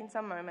and making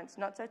some moments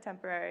not so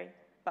temporary,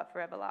 but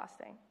forever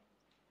lasting.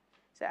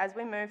 So as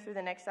we move through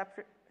the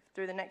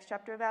next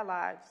chapter of our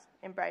lives,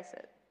 embrace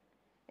it.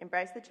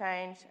 Embrace the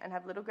change and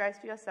have little grace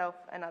for yourself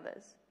and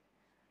others.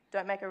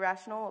 Don't make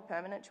irrational or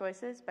permanent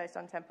choices based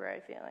on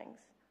temporary feelings.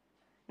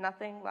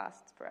 Nothing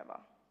lasts forever.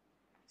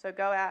 So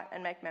go out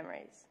and make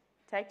memories.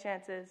 Take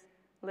chances,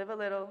 live a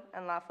little,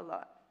 and laugh a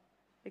lot.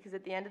 Because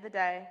at the end of the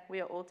day, we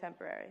are all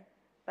temporary,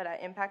 but our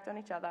impact on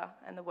each other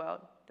and the world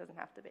doesn't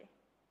have to be.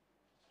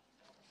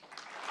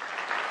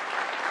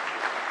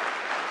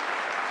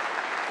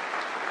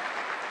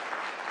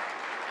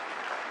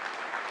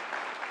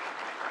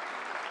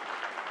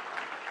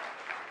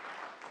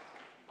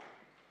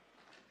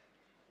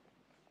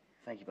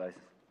 Thank you both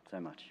so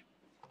much.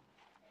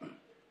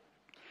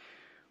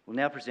 We'll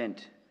now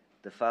present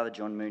the Father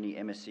John Mooney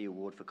MSc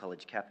Award for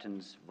College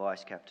Captains,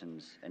 Vice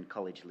Captains and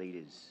College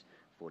Leaders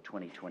for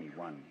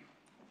 2021.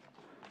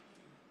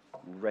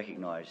 We'll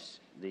recognise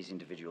these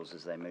individuals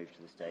as they move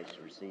to the stage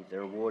to receive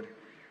their award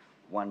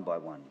one by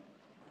one.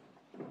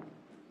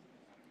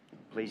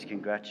 Please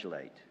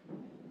congratulate,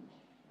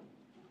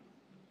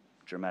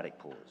 dramatic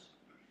pause,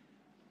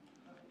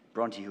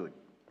 Bronte Hood.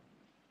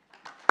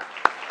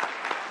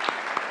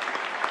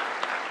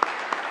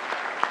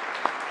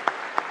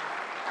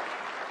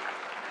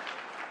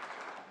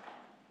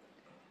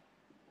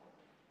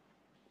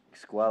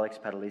 Squalex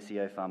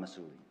Patalicio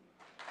Farmasuli.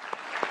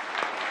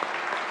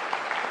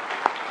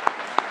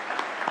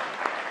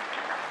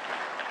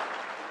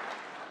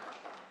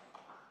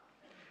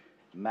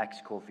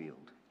 Max Caulfield.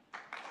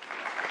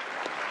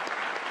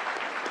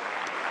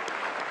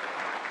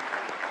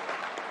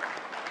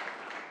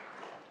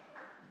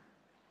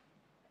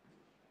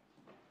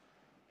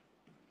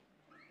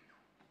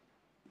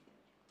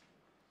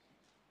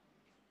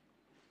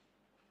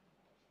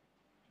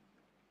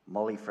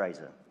 Molly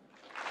Fraser.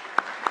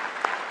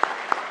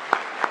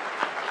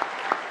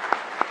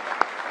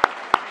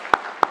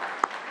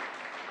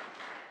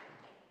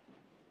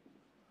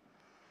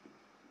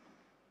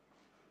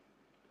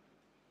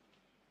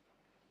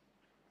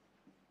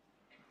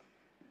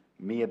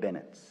 Mia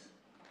Bennett.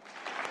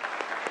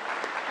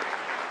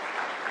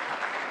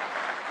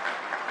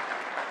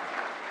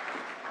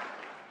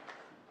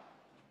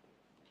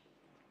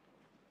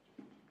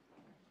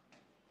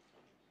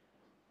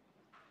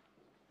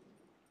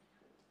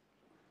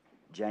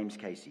 James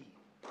Casey.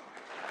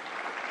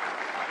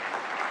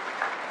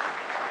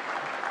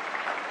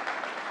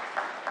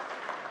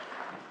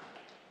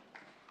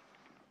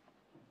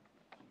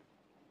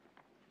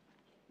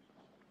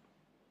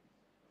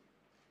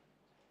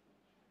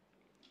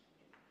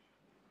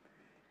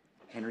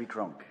 Henry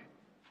Cronk.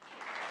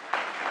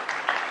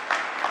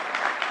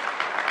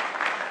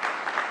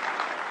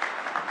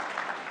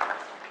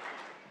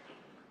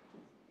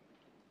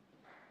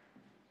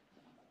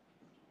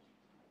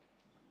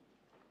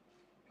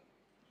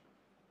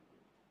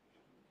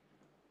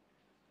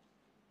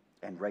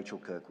 and Rachel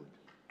Kirkwood.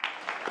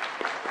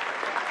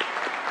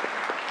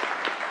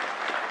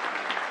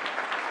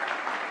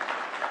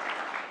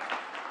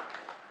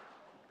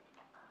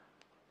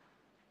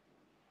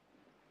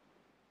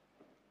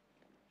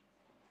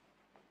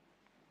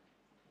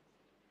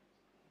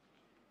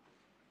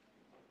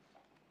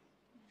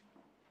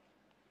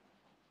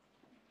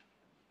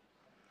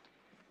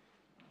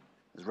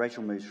 As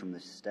Rachel moves from the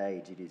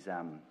stage, it is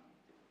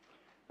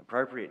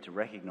appropriate to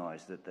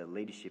recognise that the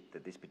leadership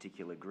that this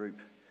particular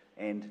group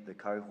and the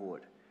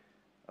cohort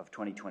of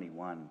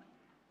 2021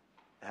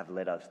 have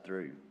led us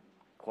through.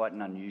 Quite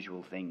an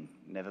unusual thing,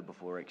 never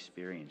before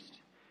experienced.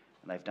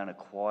 And they've done a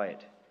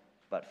quiet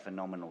but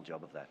phenomenal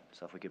job of that.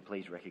 So if we could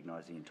please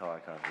recognise the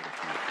entire cohort of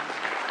 2021.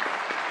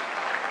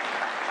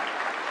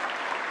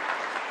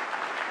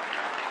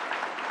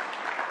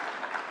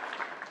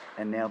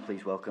 And now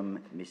please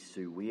welcome Miss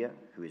Sue Weir,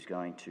 who is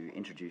going to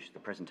introduce the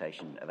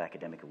presentation of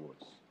academic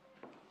awards.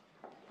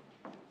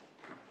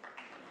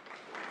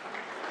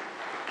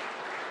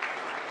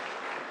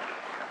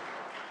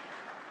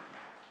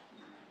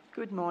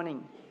 Good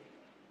morning.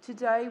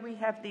 Today we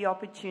have the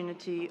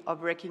opportunity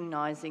of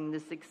recognising the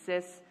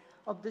success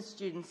of the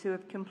students who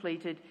have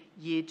completed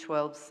Year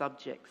 12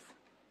 subjects.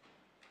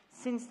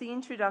 Since the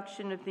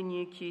introduction of the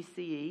new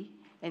QCE,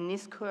 and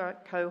this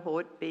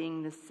cohort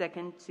being the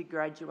second to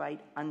graduate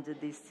under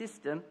this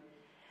system,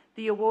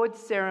 the awards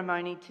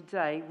ceremony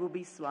today will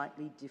be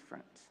slightly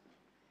different.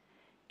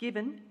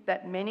 Given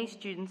that many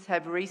students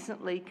have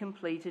recently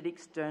completed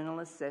external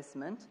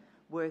assessment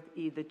worth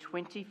either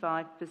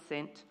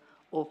 25%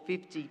 or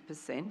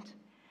 50%,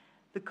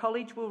 the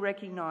college will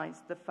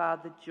recognise the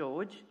Father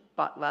George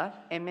Butler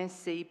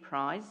MSc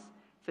Prize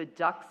for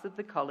Ducks of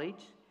the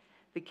College,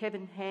 the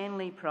Kevin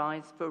Hanley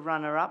Prize for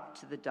runner-up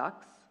to the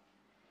Ducks,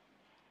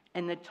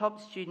 and the top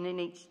student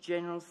in each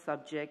general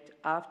subject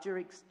after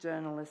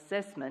external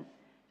assessment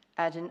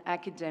at an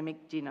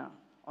academic dinner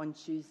on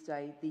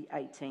Tuesday the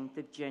 18th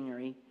of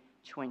January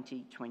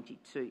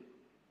 2022.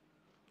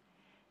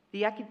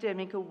 The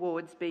academic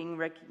awards being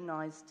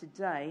recognised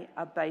today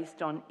are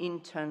based on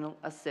internal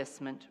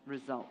assessment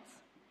results,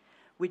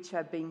 which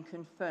have been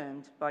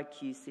confirmed by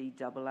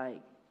QCAA.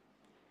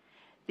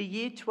 The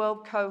Year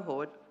 12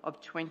 cohort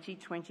of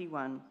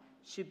 2021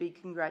 should be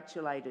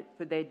congratulated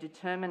for their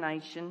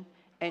determination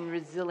and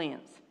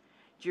resilience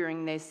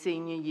during their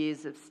senior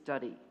years of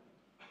study,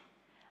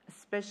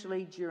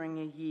 especially during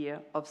a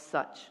year of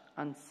such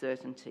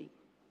uncertainty.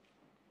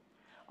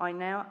 I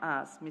now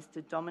ask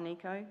Mr.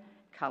 Domenico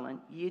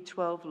Cullen, Year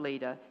 12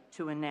 leader,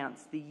 to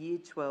announce the Year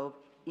 12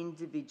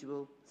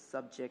 Individual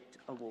Subject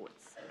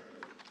Awards.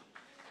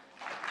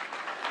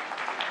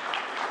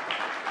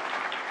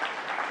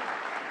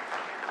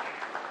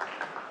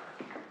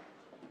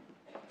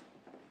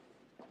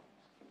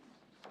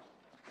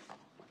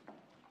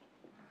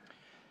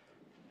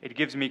 It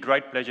gives me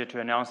great pleasure to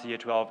announce the Year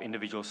 12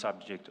 Individual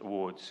Subject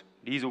Awards.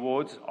 These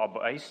awards are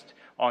based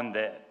on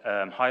the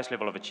highest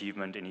level of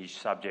achievement in each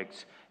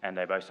subject, and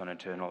they're based on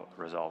internal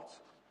results.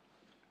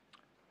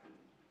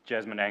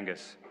 Jasmine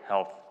Angus,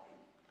 Health.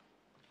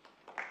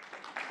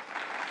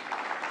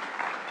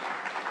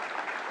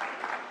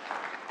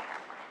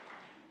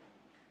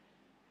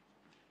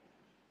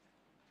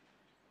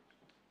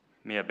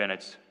 Mia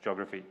Bennett,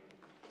 Geography.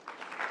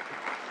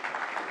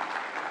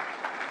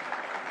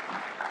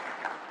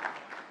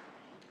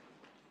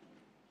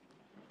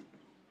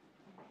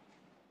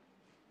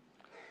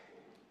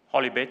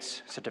 Holly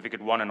Betts,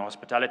 Certificate 1 in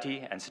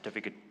Hospitality and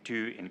Certificate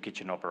 2 in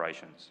Kitchen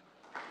Operations.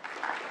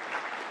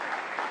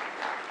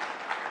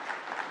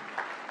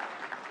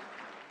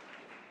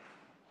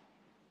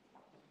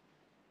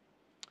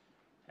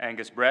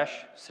 Angus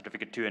Brash,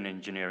 Certificate 2 in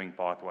Engineering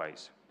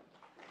Pathways.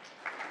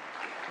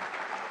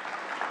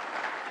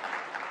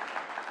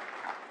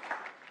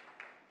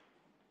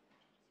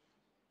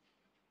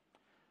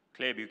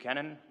 Claire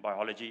Buchanan,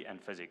 Biology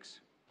and Physics.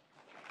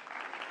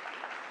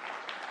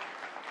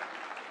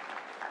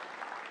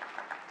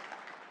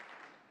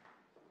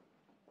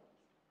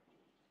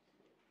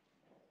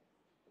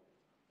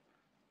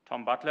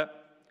 Tom Butler,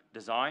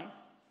 Design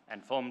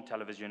and Film,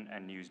 Television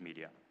and News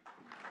Media.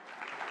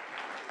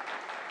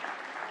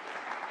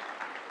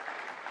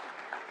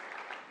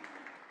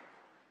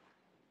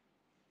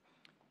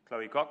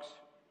 Chloe Cox,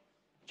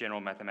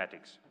 General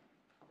Mathematics.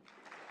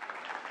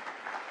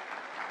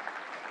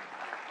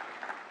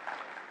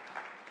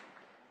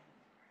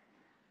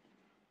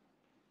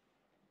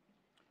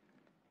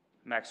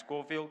 Max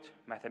Schofield,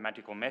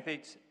 Mathematical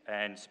Methods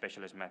and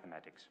Specialist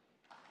Mathematics.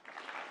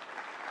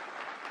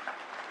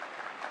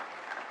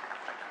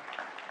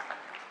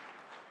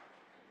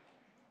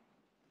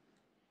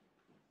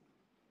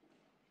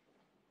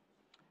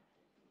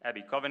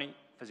 Abby Coveney,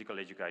 Physical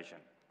Education.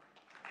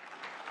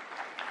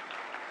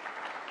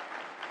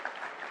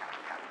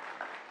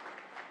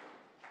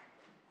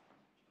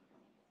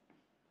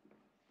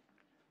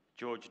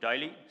 George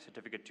Daly,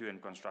 Certificate 2 in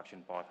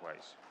Construction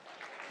Pathways.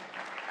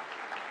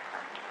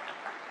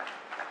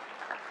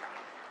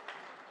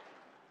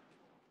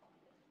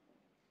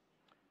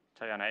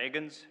 Tayana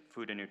Eggins,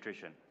 Food and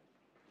Nutrition.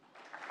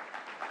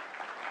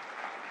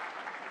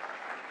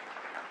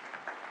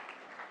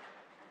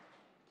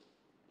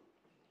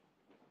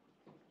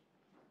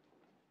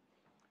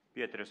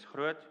 Petrus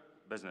Groot,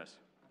 Business.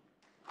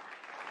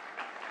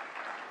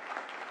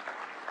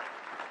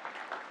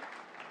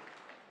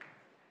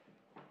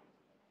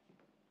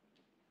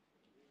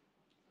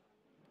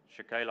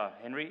 Shakayla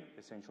Henry,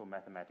 Essential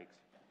Mathematics.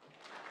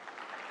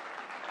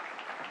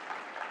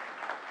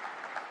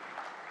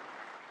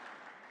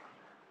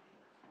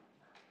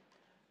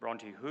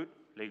 Bronte Hood,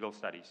 Legal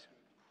Studies.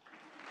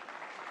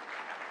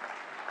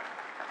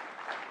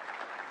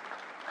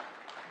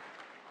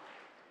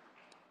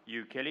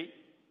 Hugh Kelly,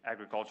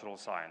 Agricultural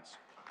Science.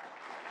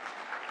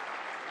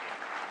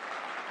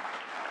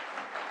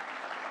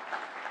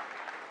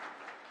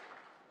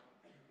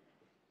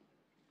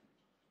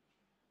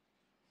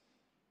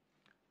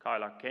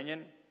 Kyla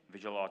Kenyon,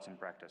 Visual Arts and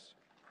Practice.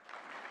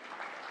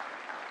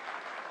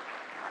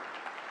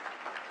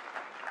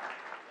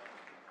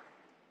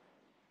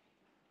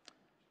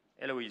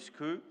 Eloise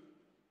Koo,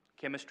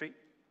 Chemistry,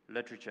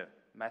 Literature,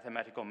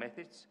 Mathematical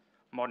Methods,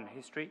 Modern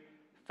History,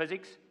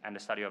 Physics, and the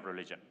Study of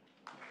Religion.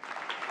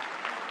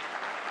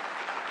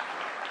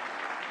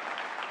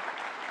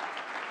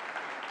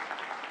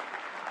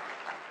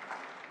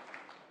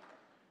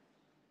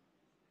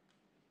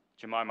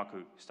 Jemima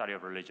Koo, Study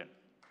of Religion.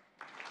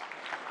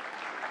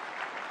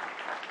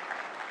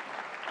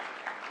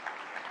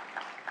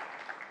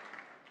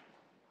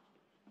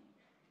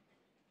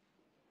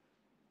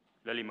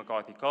 Lily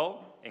McCarthy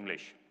Cole,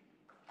 English.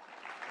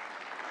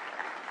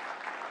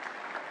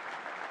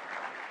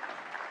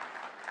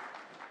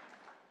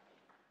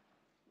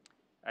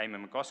 Amy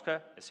McCosker,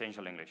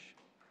 Essential English.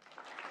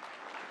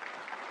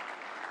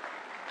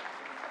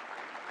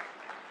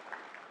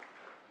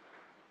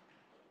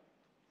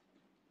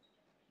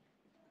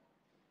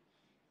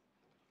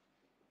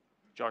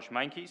 Josh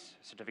Mankies,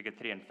 Certificate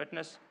 3 in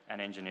Fitness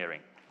and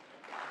Engineering.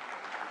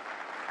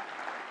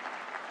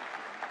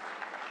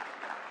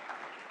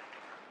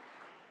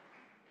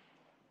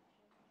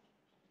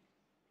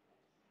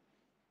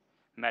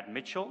 Matt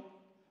Mitchell,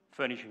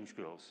 Furnishing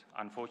Skills.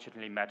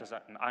 Unfortunately, Matt is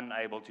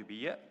unable to be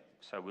here,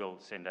 so we'll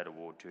send that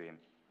award to him.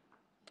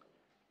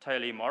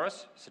 Taylor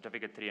Morris,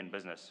 Certificate 3 in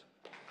Business.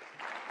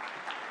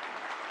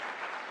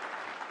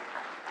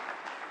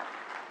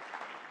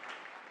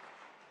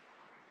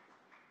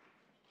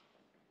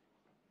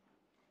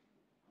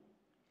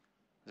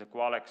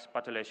 Zakwalex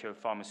Patalesio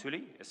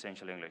Farmasuli,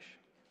 Essential English.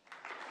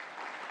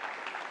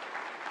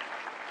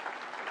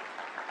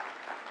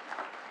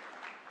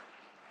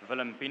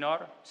 Willem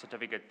Pinar,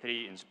 Certificate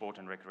 3 in Sport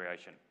and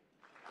Recreation.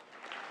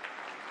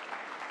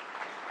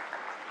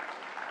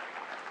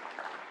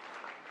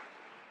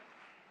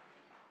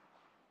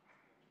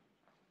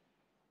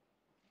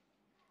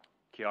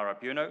 Chiara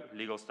Puno,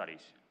 Legal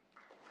Studies.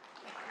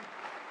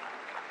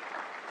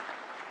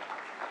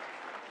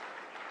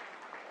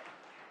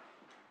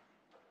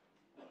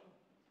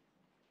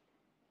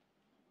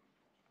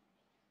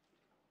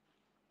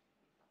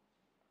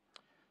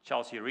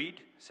 Chelsea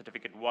Reid,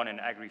 Certificate 1 in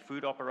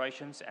Agri-Food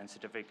Operations and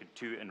Certificate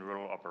 2 in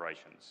Rural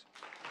Operations.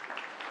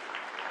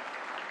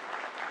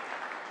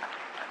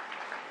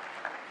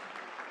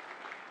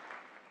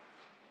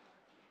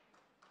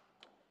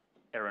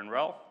 Erin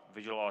Ralph,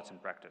 Visual Arts and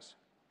Practice.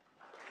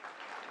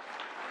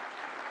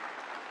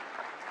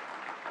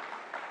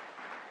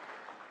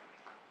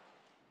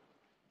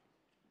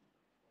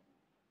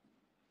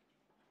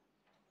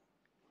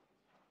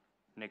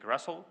 Nick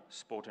Russell,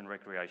 Sport and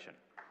Recreation.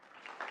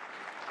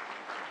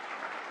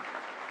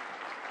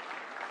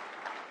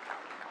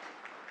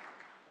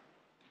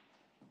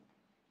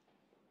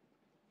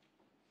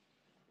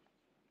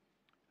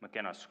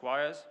 McKenna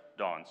Squires,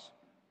 Dance.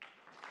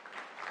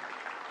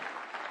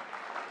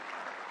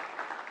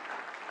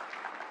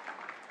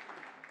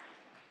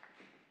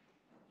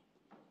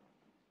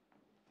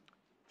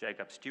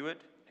 Jacob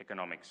Stewart,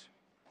 Economics.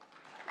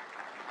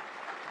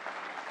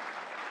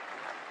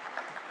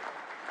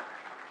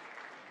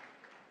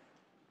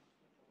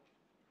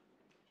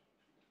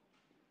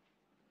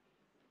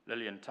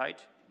 Lillian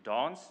Tate,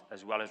 Dance,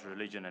 as well as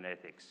Religion and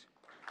Ethics.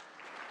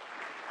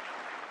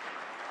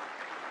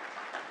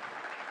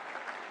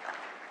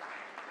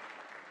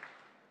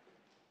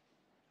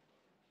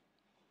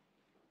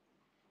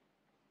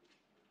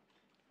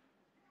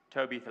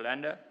 Toby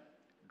Thalander,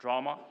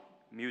 Drama,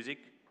 Music,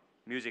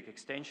 Music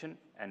Extension,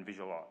 and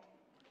Visual Art.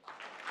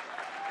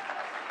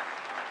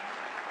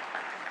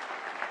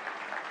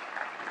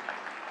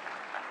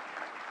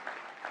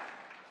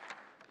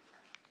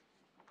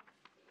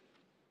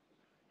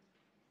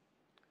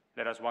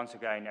 Let us once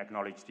again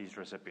acknowledge these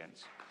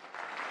recipients.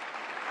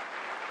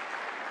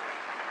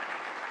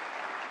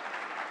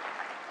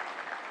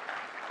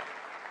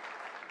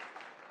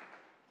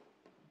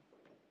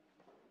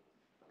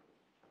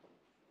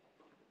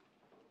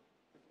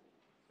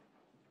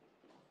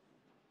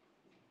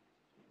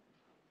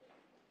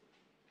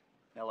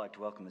 Now I'd like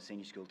to welcome the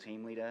Senior School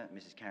Team Leader,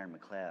 Mrs. Karen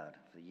McLeod,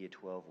 for the Year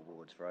 12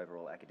 Awards for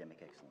Overall Academic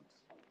Excellence.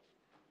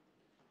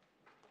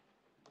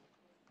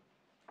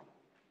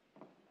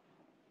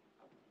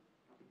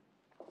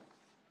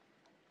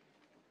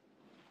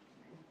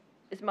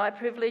 is my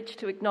privilege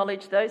to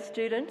acknowledge those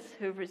students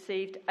who have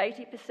received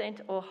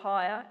 80% or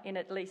higher in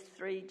at least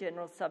 3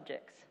 general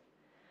subjects.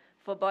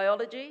 For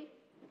biology,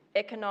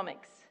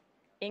 economics,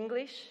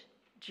 English,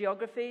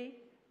 geography,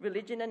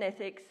 religion and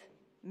ethics,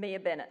 Mia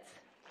Bennett.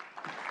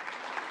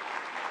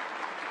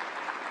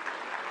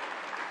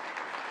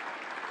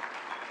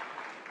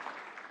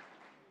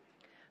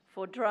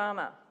 For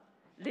drama,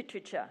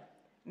 literature,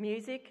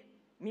 music,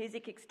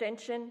 music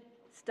extension,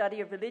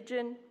 study of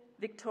religion,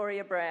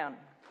 Victoria Brown.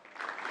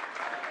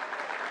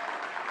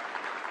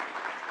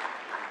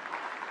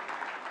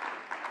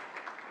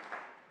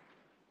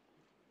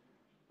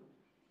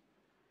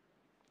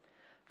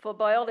 For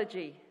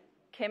biology,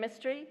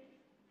 chemistry,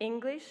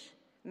 English,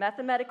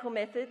 mathematical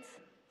methods,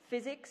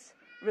 physics,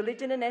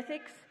 religion and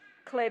ethics,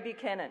 Claire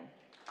Buchanan.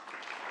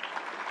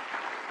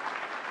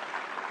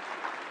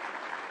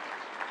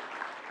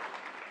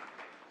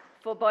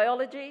 For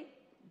biology,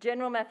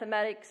 general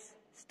mathematics,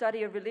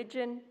 study of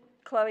religion,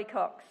 Chloe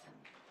Cox.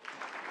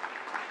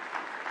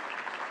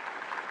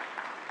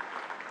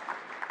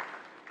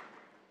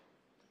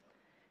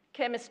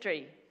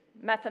 Chemistry,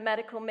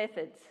 mathematical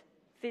methods,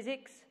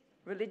 physics,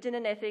 religion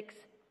and ethics,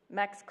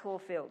 Max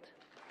Caulfield.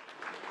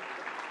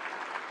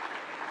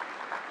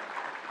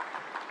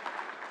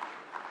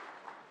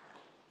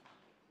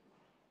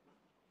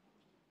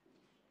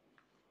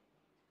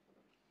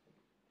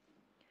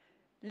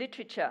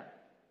 Literature,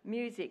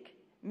 music,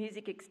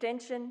 music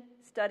extension,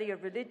 study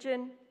of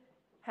religion,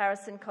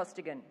 Harrison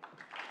Costigan.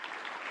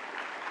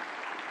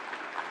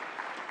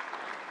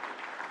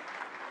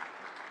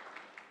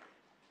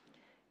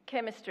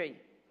 Chemistry,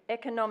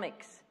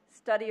 economics,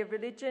 study of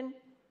religion,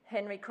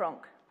 Henry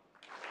Cronk.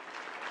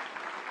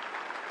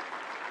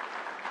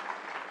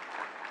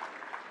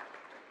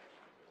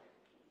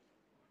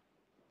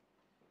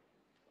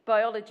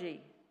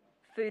 Biology,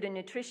 food and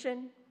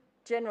nutrition,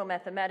 general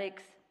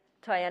mathematics,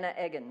 Tiana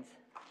Eggins.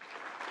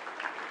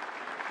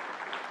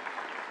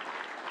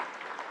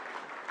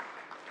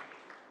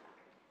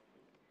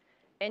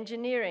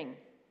 Engineering,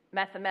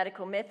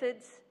 mathematical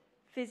methods,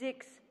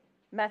 physics,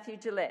 Matthew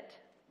Gillette.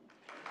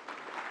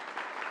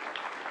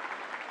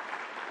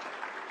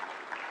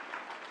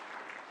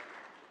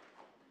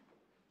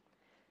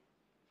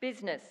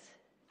 Business,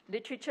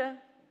 literature,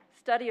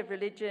 study of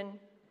religion,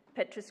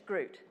 Petrus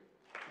Groot.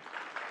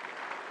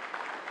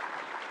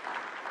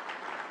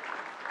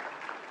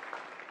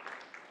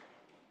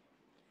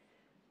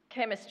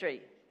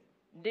 Chemistry,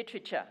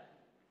 literature,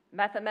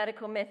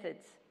 mathematical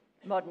methods,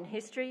 modern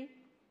history,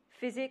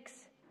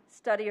 physics,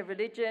 study of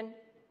religion,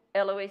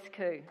 Eloise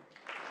Koo.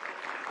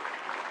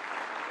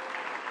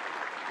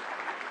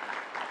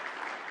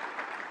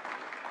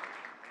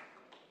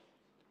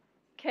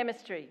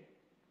 Chemistry,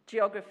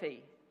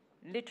 geography,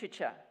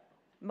 literature,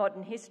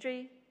 modern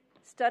history,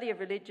 study of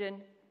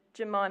religion,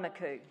 Jemima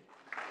Koo.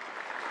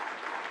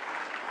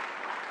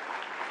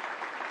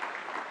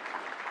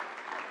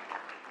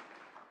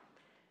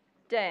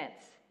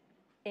 Dance,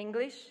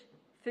 English,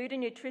 food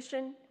and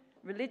nutrition,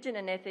 religion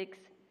and ethics,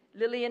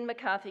 Lillian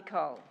McCarthy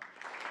Cole.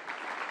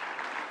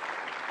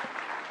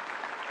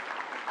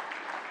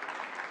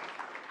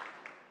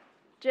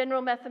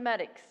 General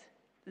mathematics,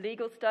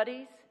 legal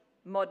studies,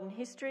 modern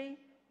history,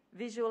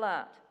 visual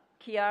art,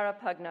 Chiara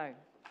Pugno.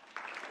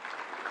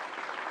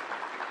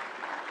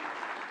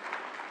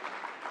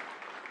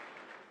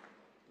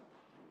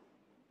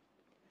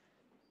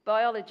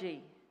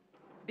 Biology,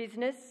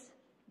 business,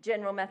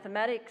 general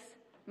mathematics,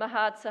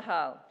 Mahad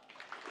Sahal.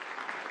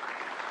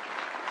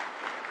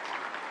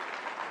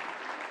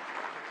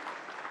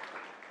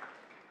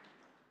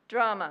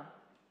 Drama,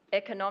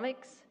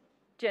 economics,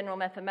 general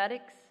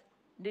mathematics,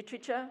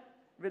 literature,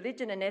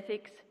 religion and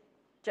ethics,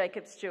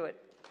 Jacob Stewart.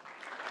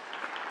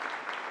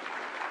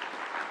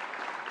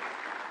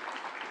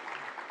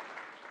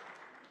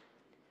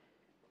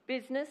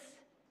 Business,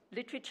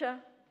 literature,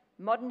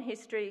 modern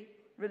history,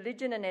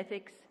 religion and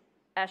ethics,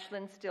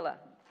 Ashlyn Stiller.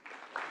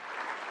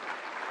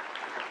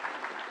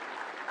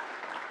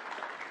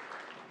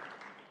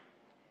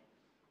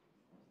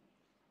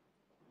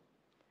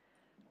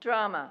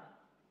 Drama,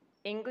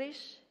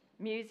 English,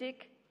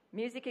 music,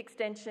 music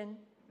extension,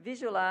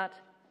 visual art,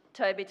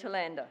 Toby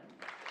Talander.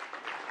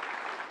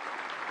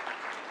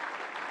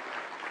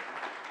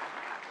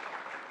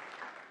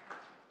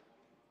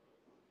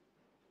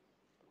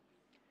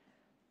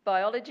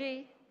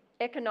 Biology,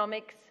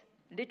 economics,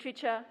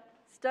 literature,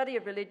 study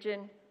of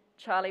religion,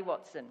 Charlie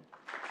Watson.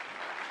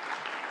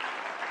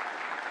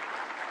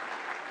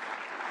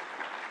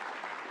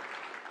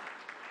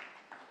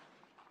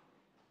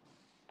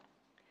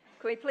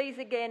 Can we please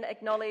again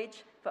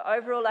acknowledge, for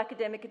overall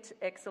academic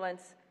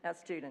excellence, our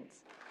students.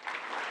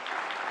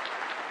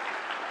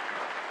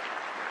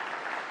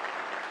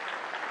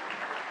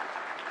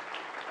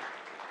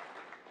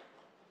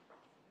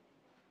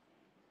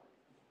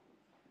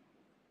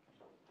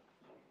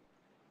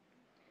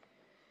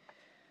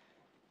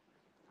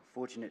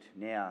 Fortunate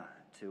now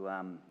to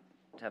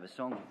have a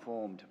song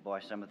performed by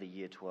some of the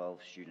Year 12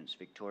 students,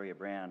 Victoria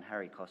Brown,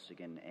 Harry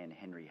Costigan and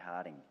Henry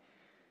Harding,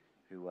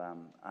 who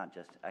aren't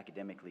just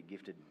academically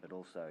gifted but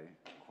also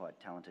quite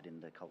talented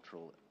in the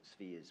cultural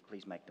spheres.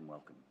 Please make them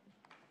welcome.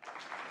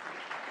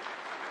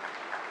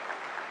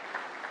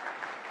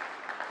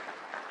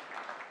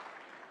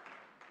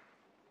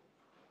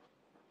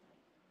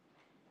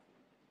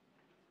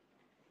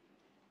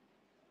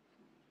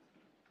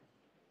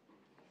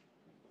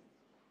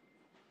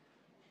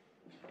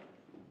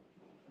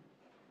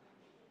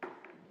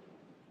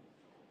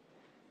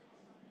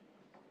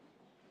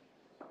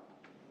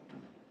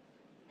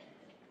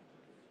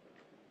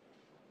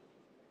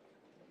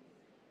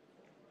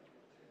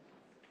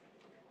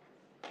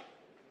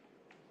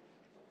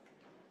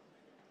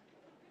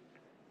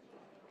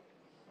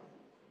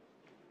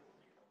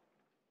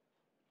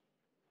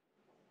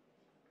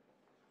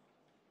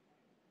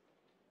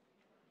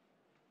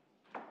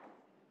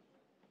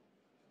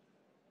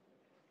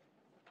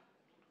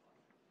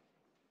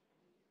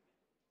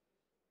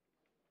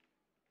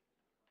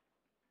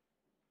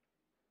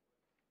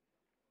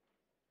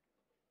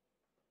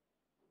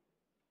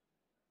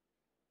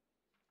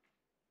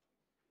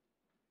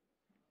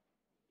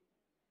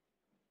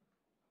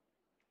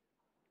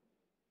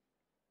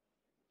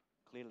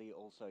 Clearly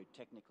also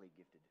technically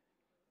gifted.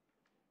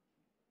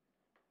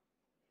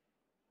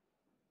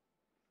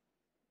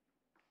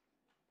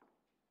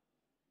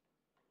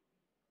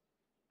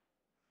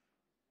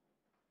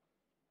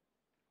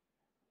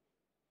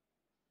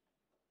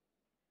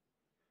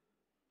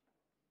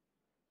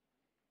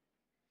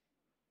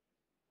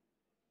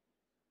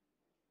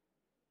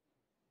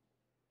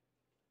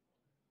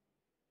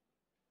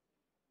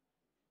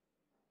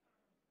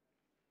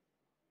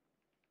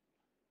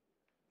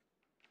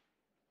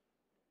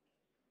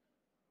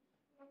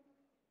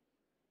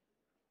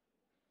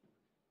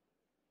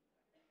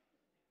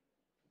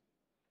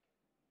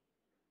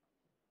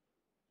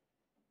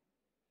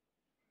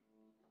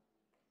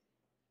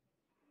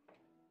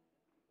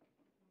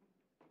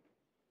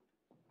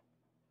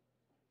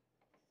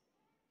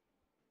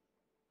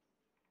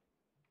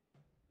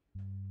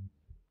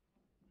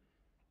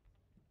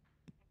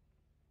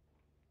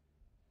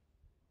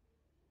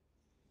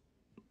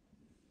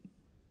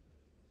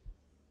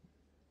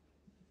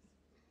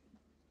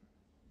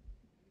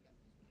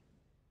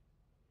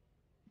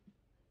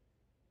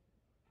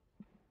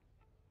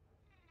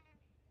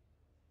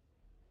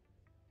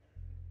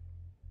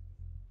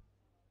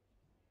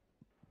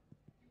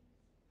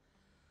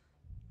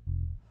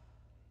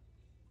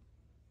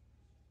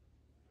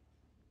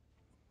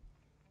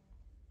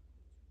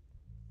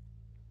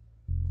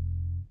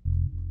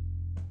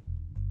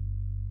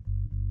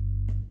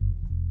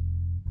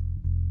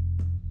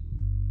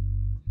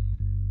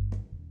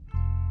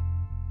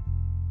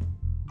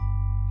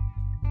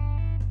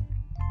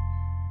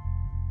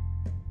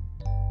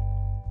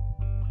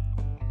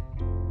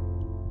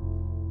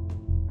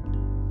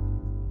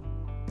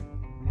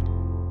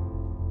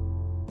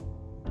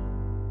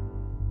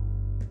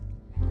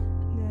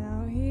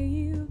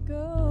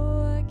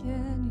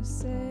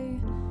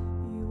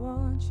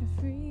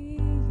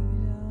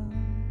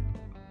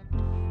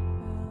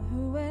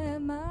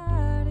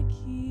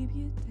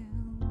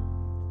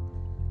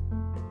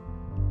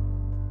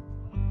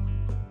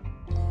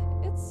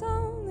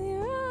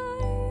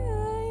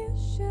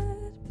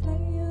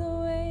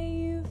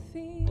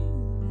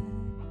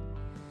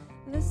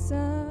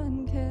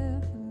 Listen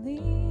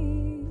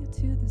carefully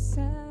to the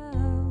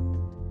sound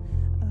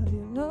of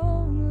your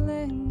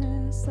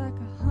loneliness, like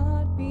a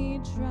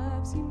heartbeat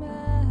drives you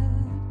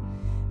mad.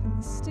 In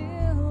the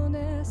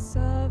stillness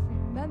of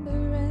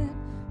remembering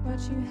what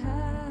you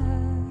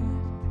had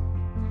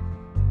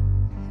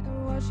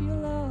and what you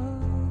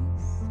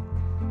lost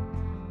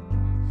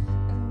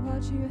and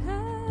what you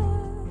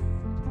had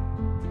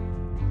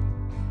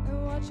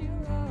and what you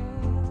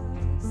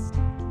lost.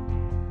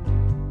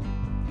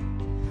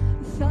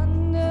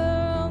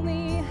 Thunder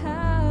only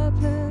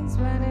happens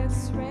when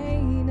it's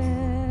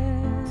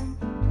raining.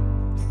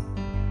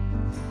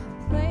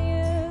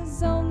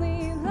 Players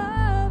only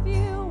love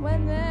you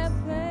when they're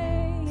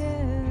playing.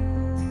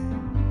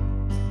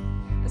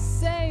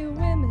 Say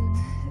women,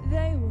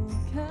 they will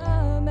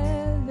come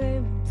and they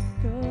will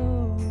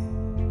go.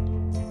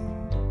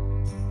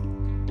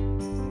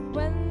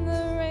 When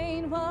the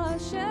rain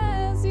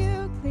washes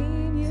you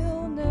clean,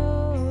 you'll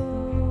know.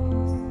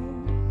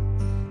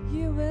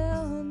 You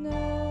will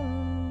know.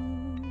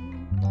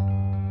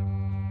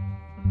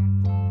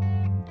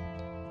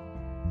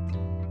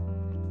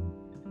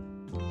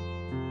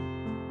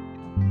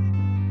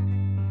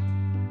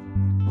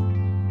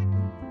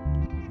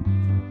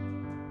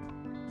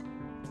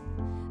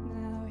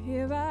 Now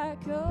here I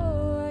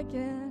go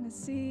again to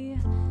see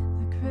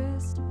the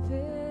crystal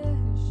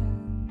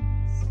visions.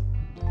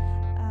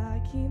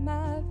 I keep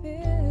my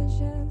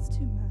visions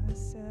to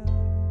myself.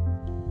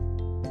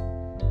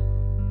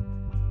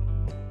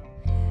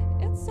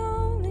 It's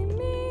only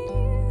me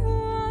who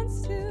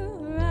wants to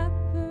wrap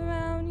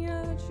around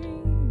your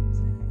dreams.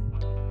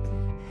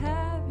 And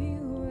have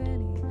you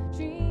any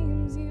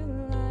dreams you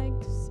like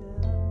to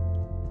sell?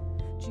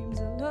 Dreams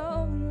of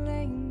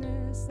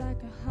loneliness,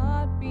 like a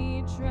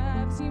heartbeat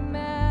drives you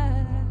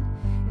mad.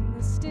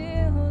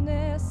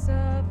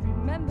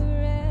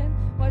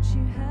 what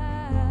you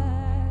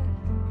had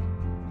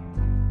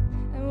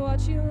and what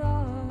you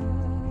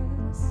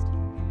lost,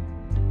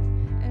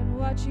 and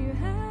what you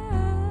had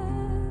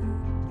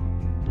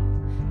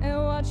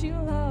and what you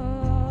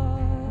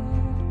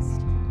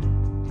lost.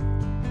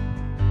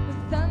 The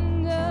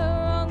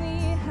thunder only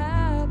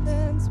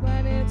happens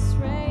when it's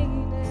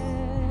raining.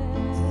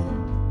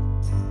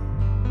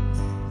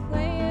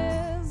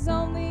 Players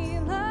only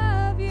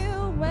love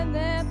you when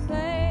they're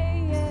playing.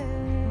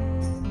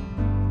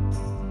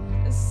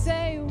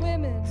 Say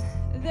women,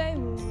 they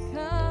will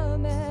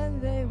come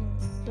and they will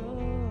go.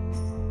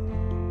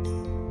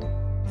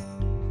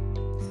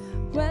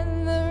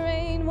 When the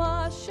rain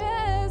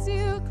washes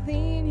you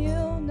clean,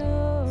 you'll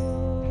know.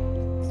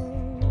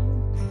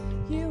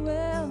 You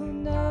will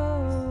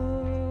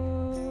know.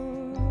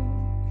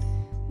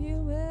 You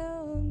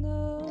will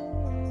know.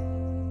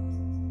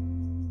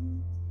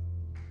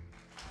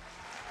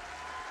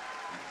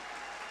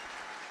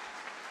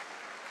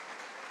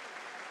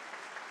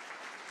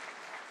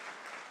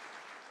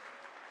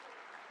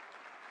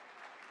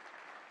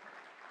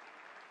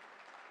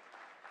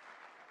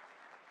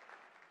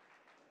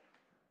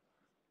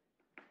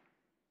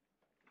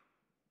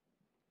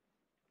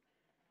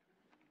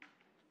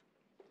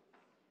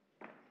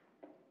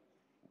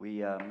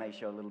 We may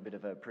show a little bit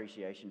of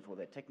appreciation for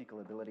their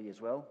technical ability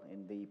as well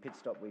in the pit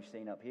stop we've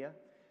seen up here.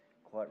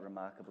 Quite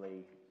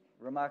remarkably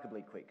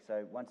quick.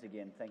 So once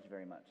again, thank you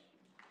very much.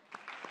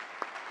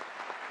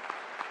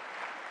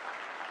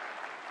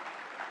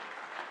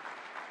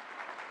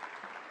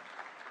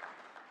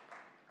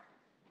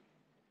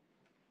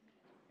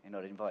 And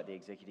I'd invite the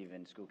executive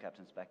and school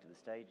captains back to the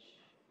stage.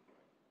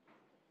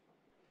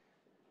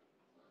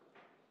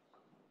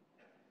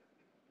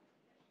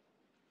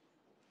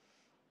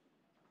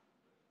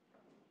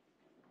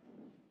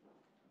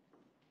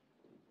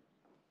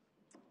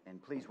 And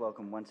please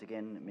welcome once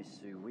again Ms.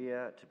 Sue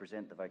Weir to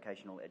present the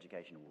Vocational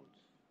Education Awards.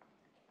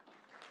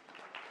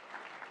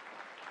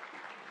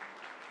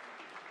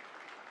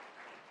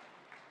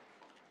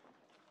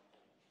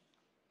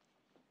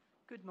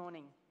 Good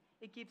morning.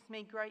 It gives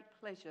me great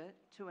pleasure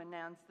to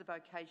announce the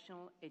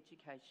Vocational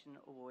Education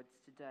Awards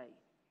today.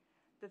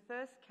 The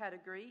first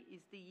category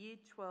is the Year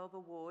 12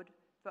 Award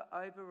for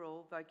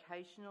Overall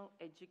Vocational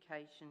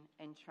Education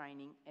and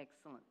Training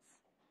Excellence.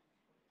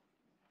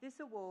 This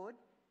award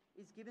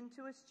is given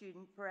to a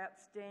student for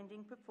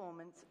outstanding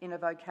performance in a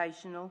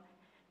vocational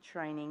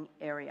training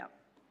area.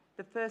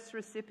 The first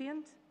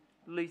recipient,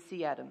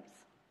 Lucy Adams.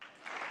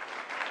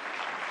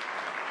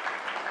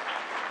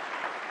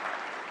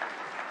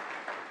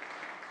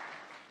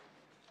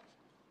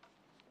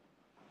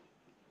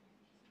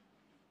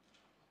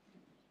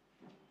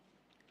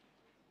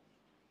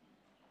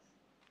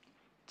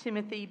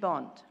 Timothy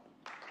Bond.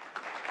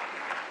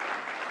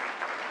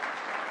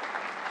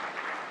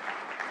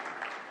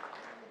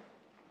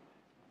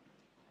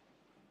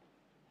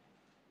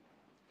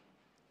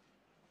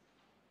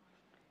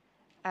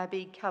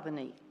 Abby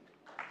Coveney.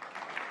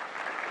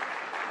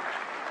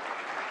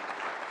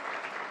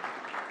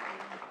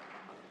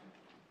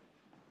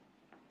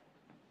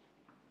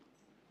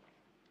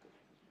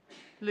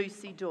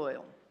 Lucy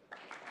Doyle.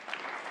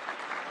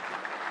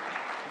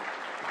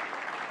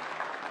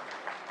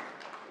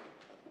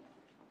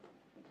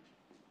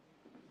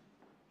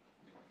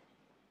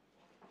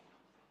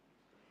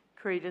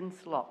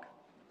 Credence Locke.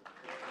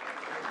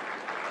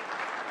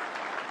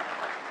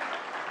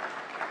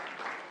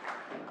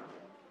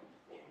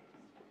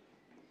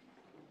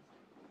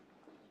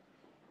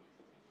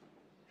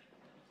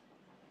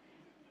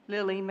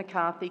 Lily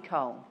McCarthy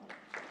Cole.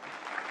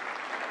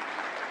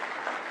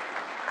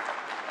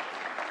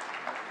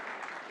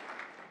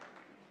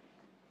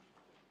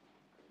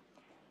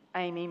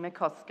 Amy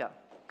McCosker.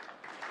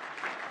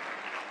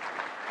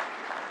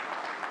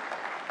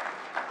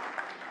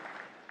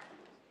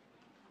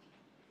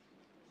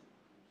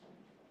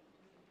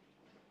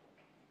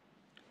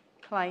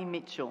 Clay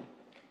Mitchell.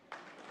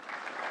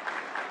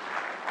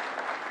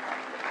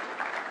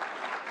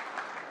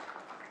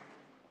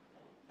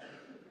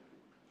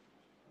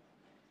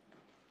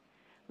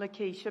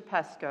 Lakeisha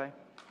Pascoe.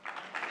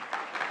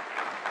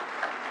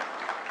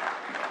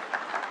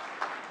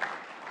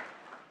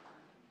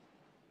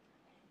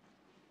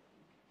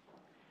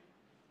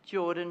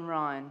 Jordan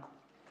Ryan.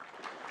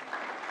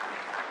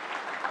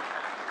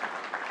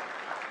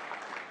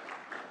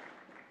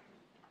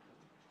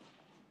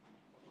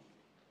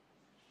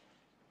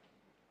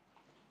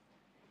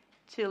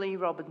 Tilly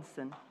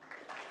Robinson.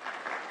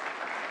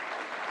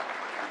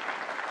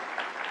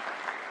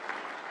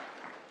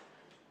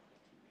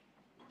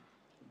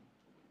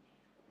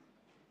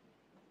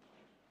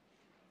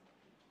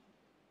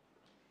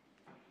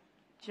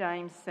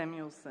 James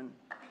Samuelson.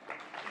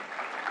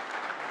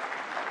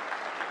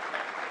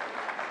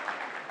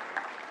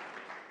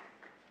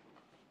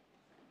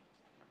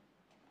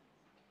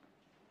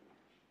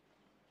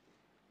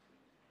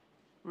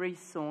 Reese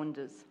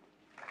Saunders.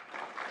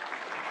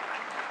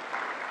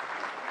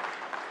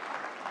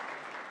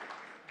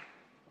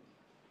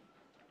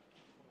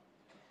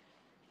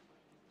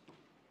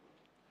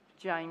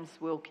 James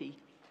Wilkie.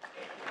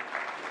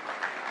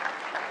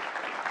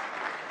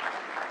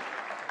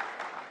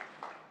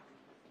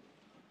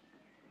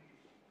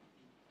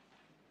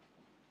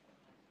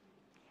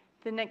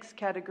 The next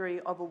category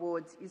of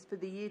awards is for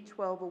the Year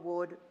 12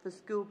 Award for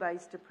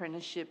School-Based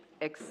Apprenticeship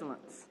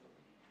Excellence.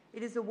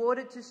 It is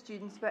awarded to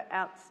students for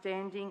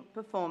outstanding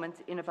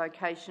performance in a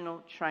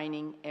vocational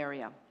training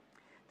area.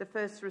 The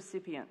first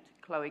recipient,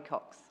 Chloe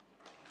Cox.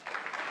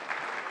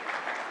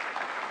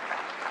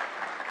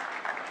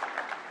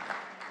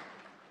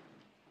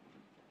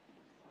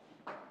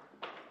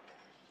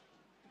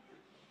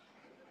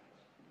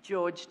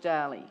 George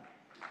Daly.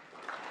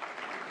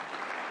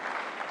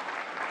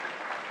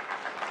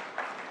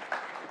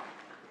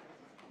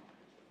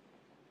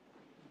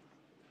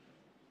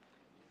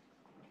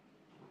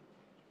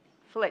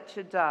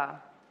 Fletcher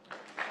Dar.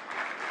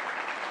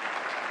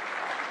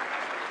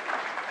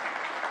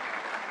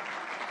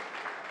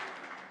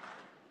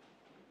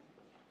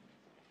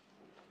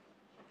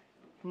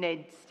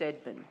 Ned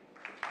Stedman.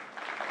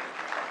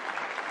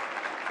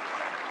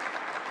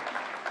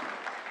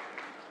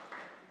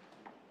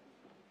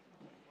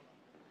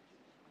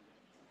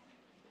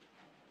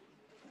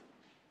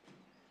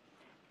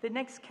 The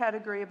next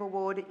category of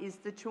award is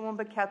the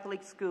Toowoomba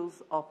Catholic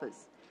Schools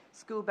Office,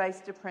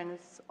 School-Based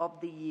Apprentice of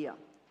the Year.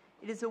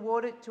 It is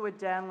awarded to a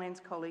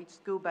Downlands College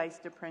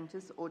School-Based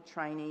Apprentice or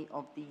Trainee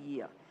of the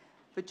Year.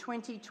 For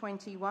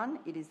 2021,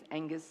 it is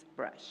Angus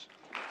Brash.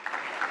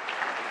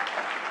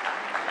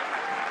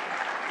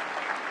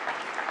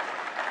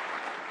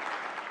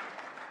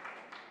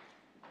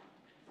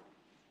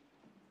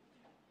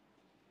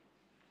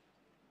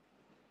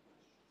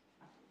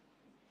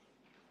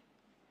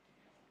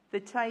 The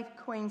TAFE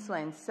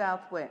Queensland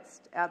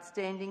Southwest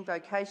Outstanding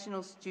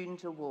Vocational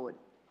Student Award.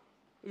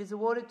 It is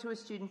awarded to a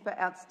student for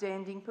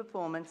outstanding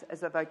performance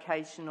as a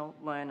vocational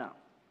learner.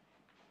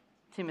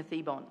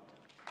 Timothy Bond.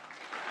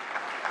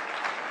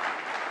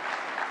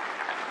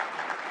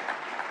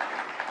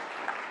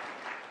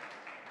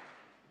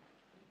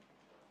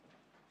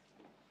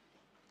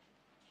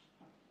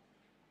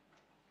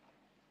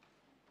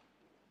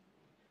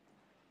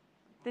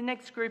 The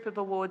next group of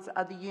awards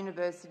are the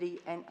University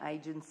and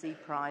Agency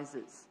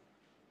Prizes.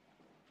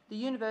 The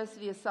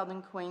University of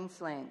Southern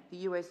Queensland,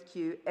 the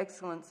USQ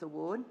Excellence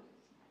Award,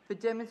 for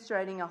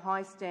demonstrating a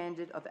high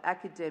standard of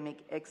academic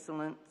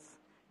excellence,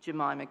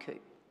 Jemima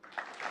Coop.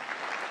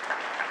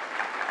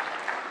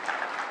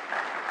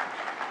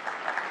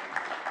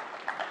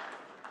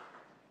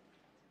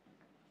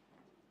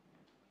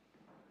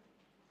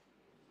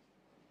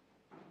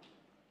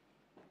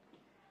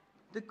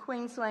 The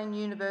Queensland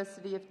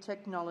University of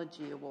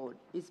Technology Award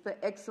is for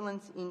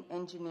excellence in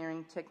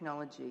engineering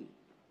technology,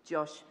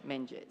 Josh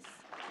Menges.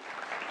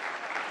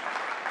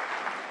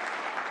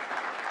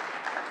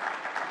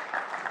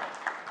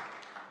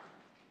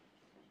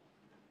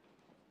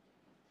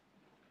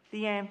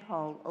 The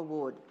Ampole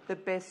Award, the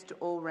Best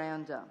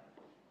All-Rounder,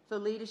 for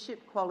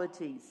leadership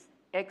qualities,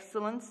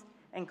 excellence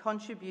and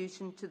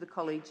contribution to the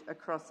college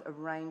across a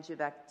range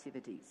of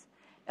activities,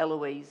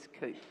 Eloise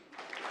Coop.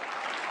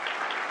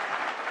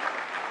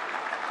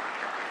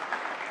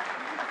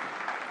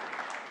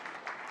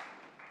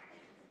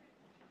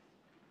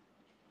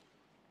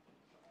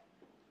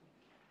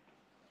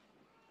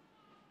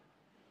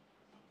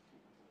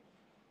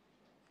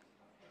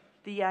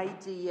 The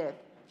ADF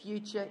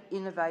Future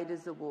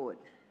Innovators Award,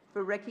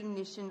 for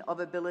recognition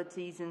of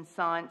abilities in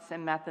science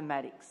and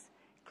mathematics,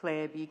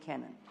 Claire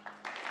Buchanan.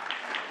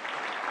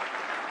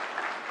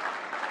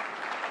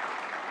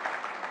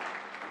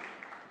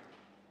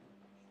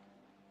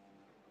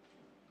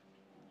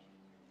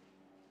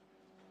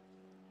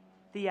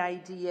 The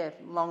ADF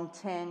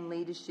Long-Tan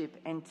Leadership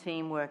and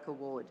Teamwork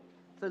Award,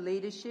 for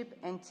leadership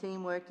and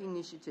teamwork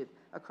initiative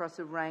across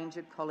a range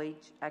of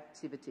college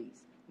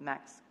activities,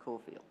 Max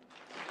Caulfield.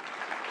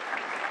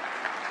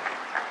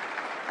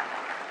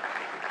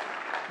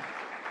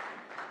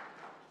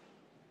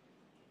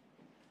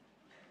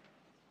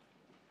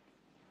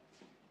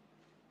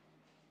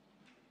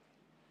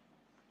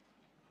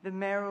 The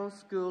Merrill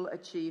School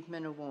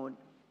Achievement Award,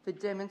 for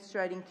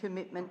demonstrating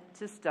commitment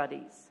to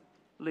studies,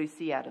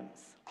 Lucy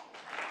Adams.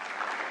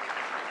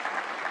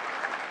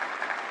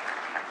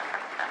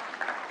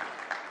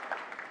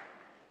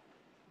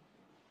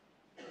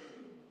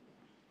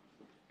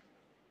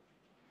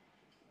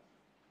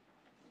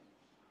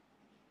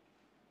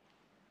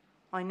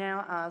 I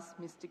now ask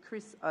Mr.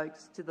 Chris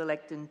Oakes to the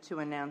lectern to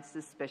announce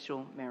the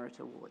Special Merit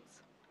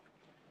Awards.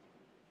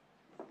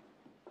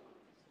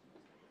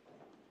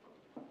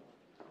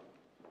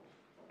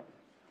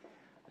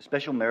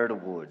 Special Merit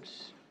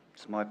Awards.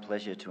 It's my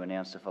pleasure to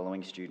announce the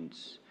following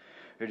students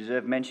who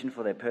deserve mention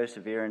for their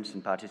perseverance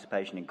and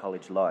participation in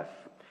college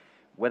life,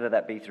 whether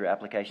that be through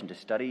application to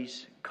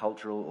studies,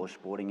 cultural or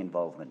sporting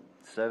involvement,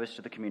 service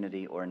to the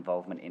community or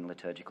involvement in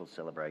liturgical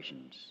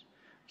celebrations.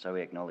 So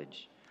we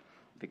acknowledge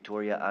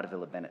Victoria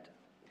Ardavilla-Bennett.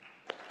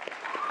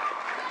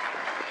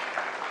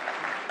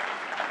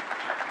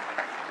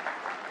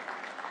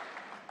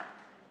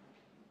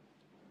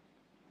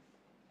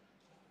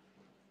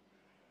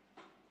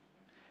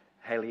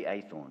 Hayley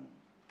Aythorne.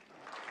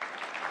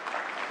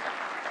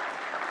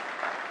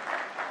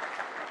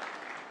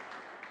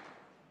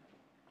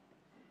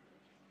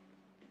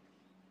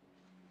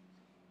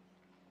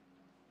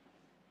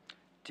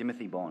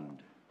 Timothy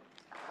Bond.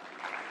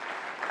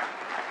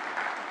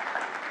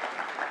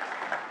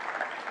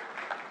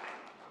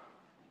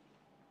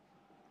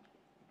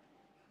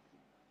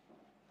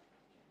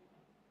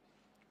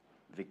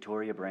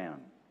 Victoria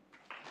Brown.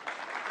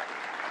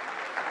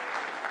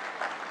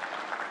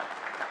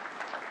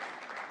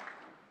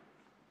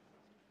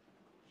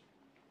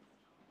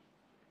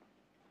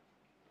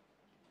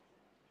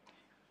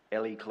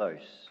 Ellie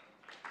Close.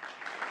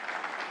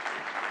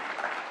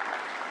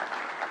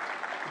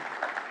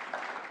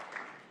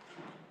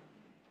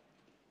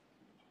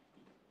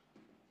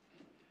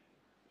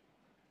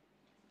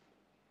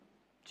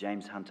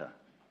 James Hunter.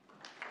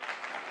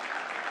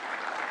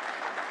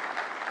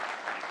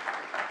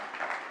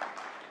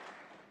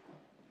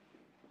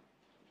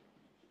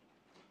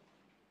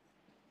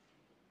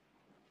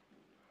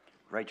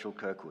 Rachel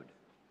Kirkwood.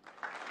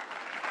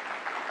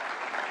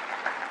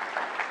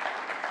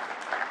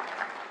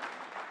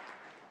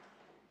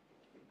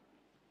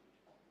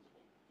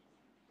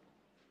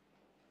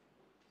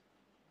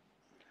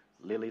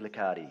 Lily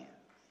Liccardi.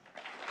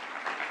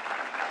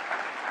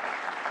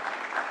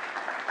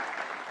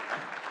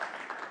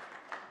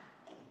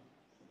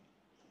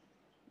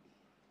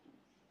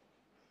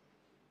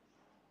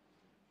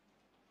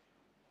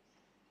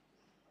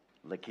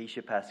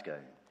 Lakeisha Pascoe.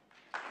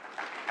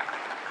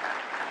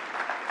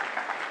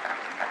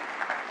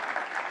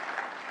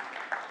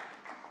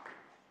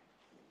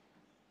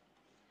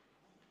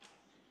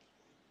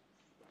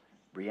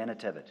 Brianna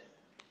Tevitt.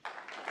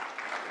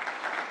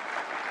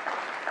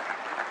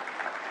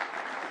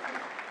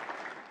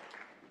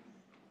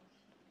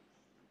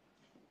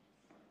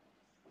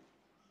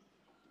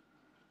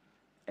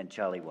 And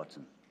Charlie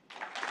Watson.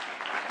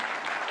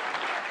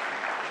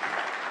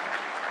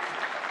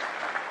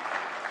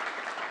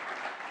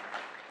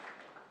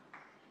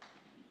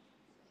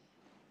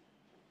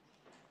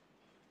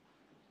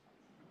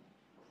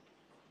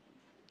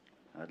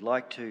 I'd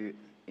like to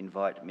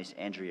invite Miss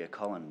Andrea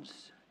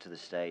Collins to the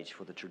stage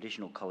for the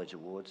Traditional College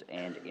Awards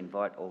and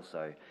invite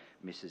also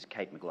Mrs.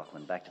 Kate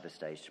McLaughlin back to the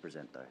stage to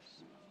present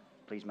those.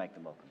 Please make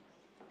them welcome.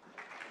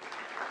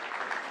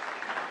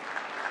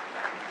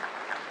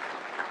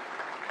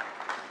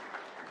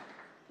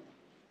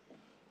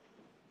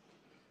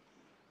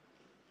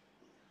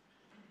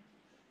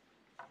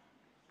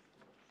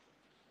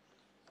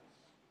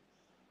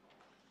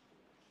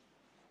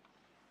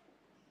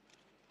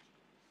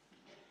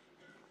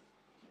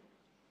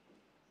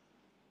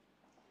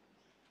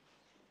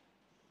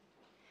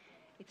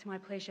 It's my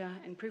pleasure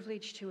and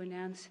privilege to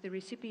announce the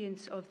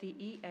recipients of the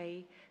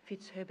E.A.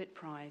 Fitzherbert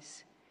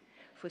Prize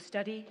for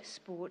Study,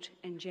 Sport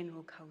and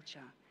General Culture.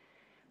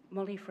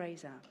 Molly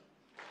Fraser.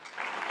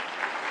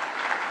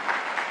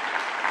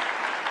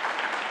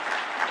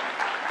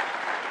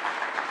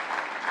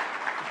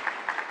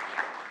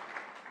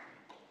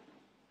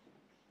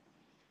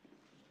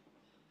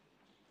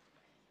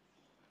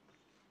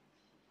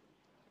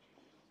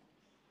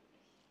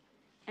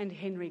 And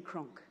Henry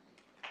Cronk.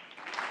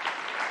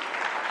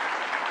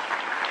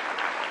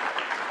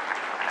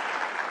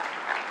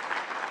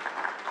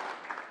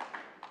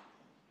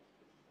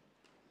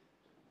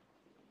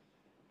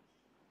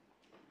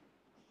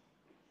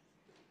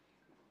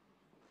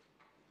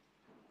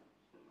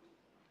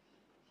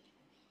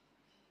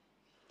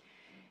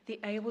 The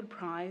Aylward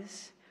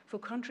Prize for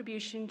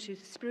contribution to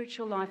the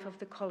spiritual life of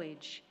the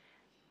college,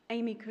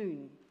 Amy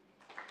Kuhn.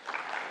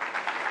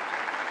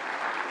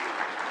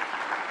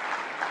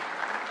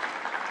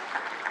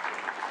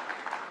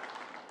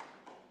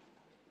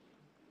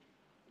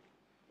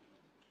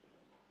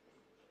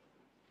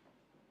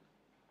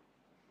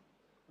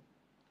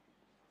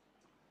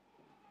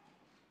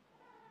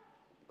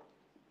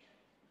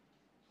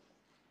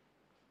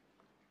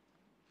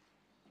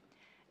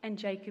 And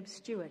Jacob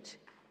Stewart.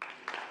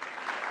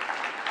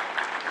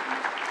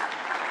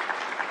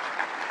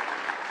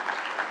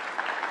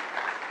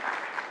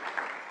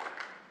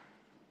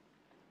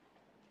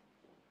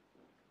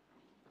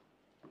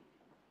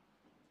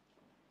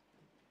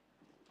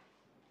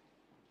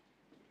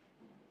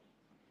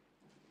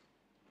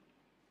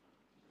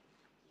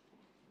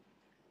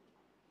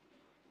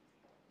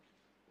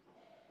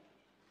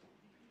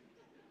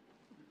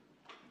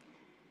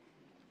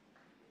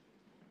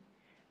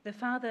 The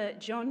Father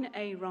John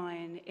A.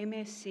 Ryan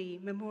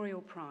MSc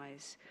Memorial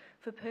Prize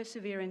for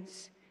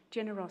Perseverance,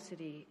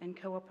 Generosity and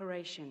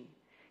Cooperation,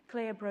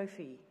 Claire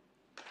Brophy.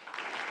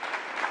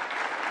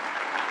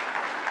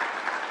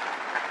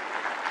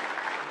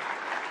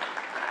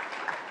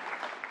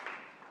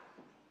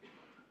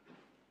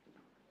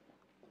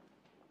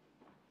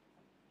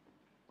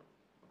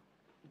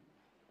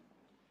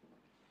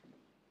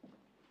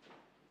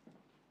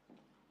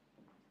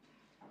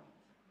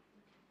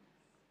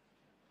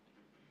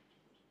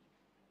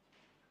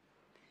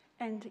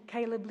 And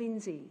Caleb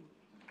Lindsay.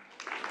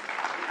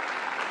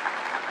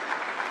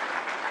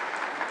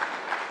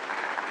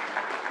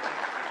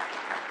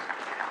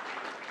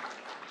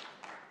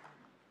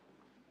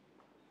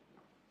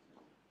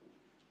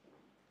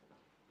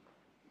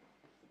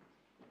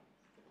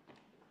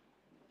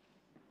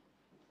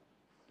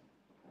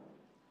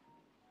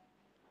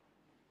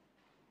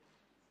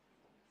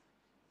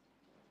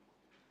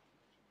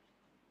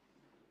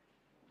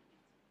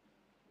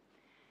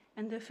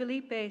 and the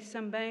Felipe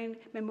Sambain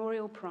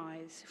Memorial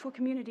Prize for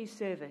Community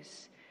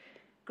Service,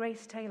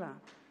 Grace Taylor.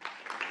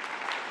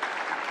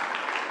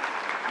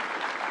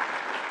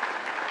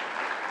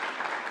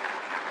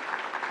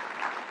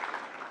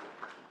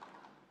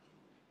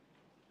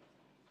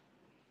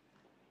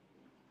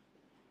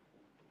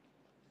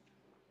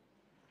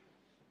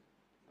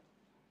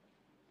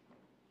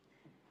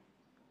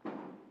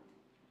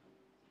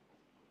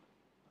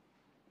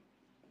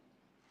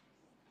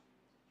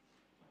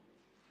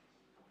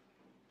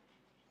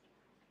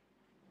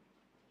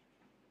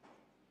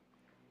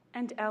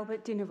 And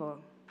Albert Dinevaux.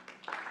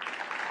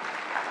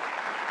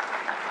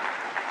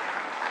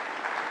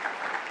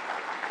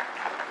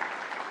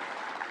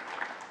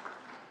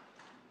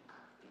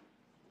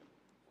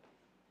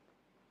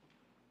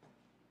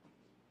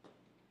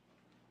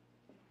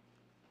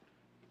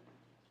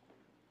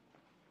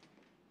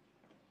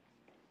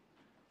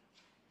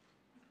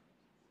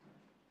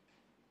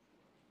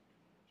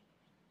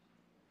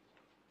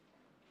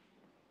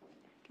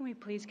 Can we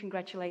please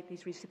congratulate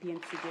these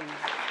recipients again?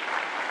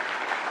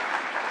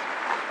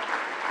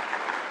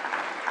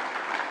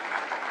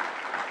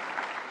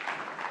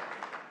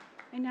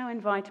 I now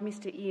invite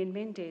Mr. Ian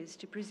Mendes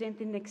to present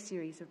the next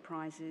series of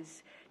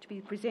prizes, to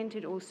be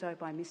presented also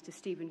by Mr.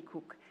 Stephen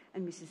Cook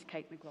and Mrs.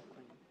 Kate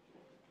McLaughlin.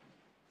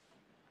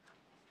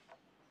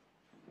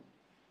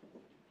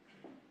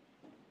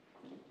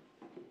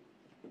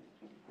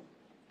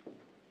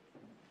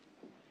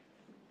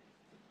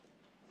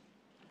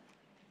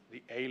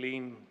 The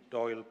Aileen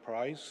Doyle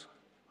Prize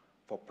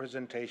for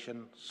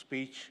Presentation,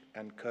 Speech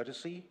and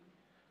Courtesy,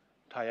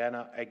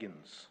 Tiana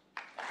Eggins.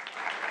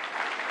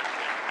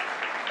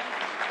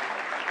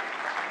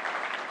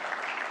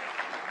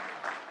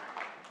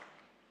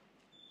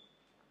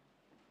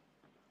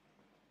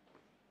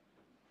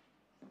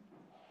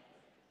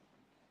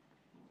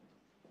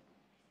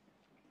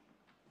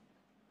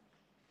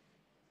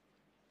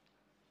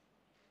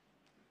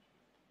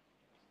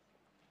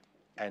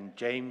 And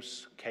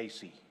James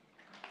Casey.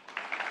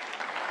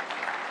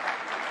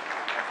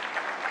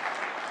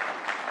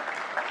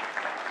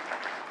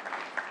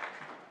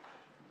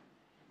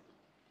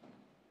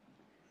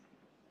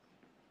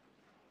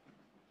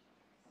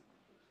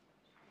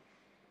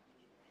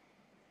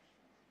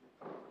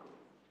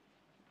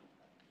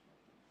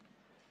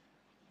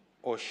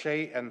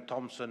 O'Shea and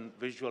Thompson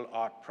Visual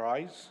Art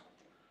Prize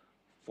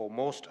for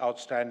Most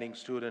Outstanding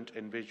Student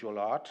in Visual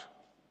Art,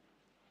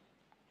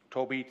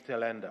 Toby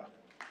Thelenda.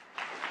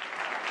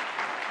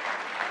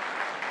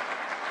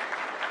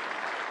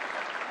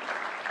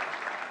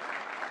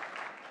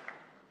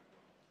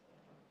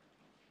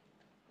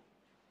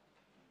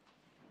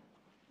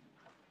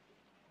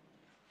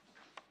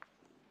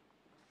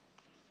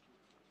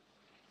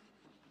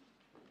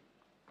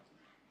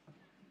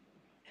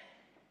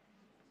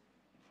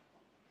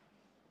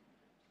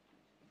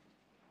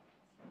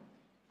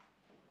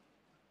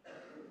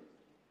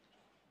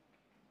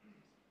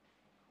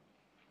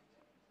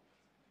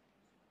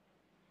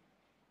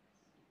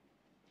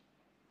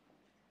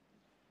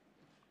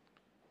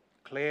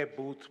 Claire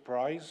Booth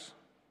Prize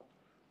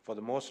for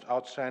the Most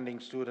Outstanding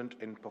Student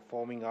in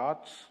Performing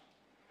Arts,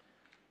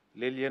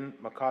 Lillian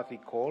McCarthy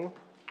Cole.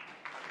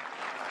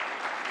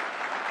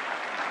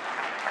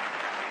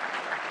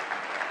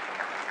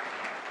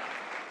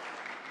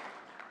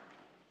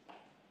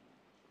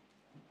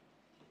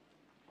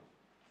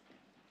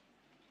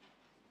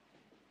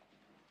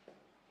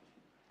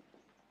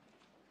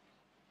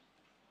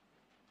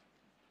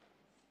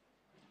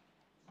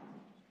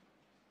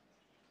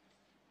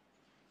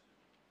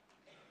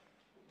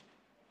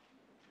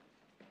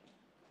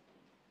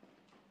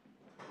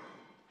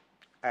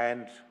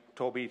 And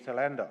Toby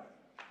Thelenda.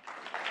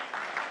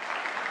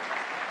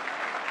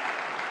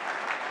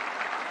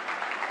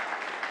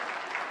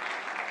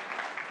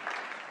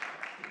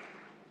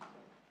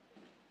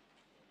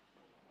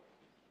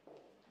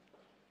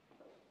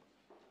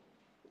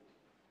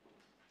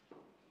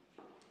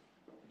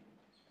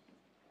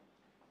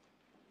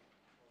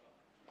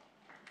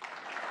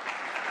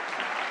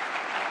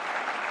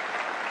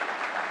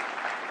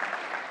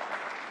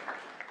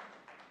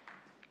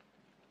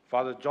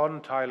 Father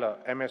John Tyler,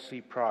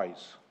 MSc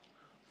Prize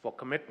for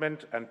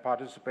Commitment and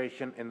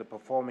Participation in the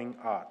Performing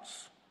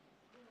Arts,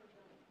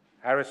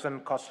 Harrison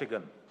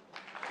Costigan.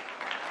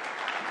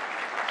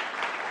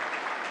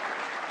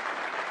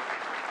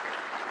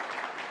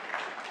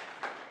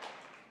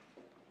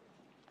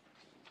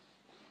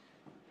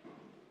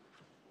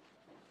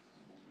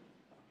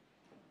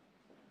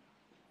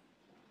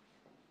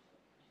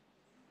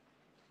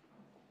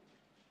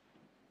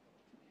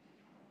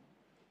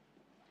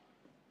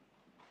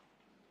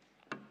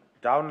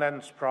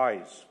 Downlands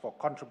Prize for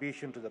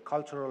Contribution to the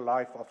Cultural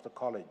Life of the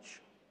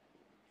College,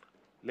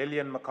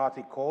 Lillian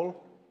McCarthy Cole.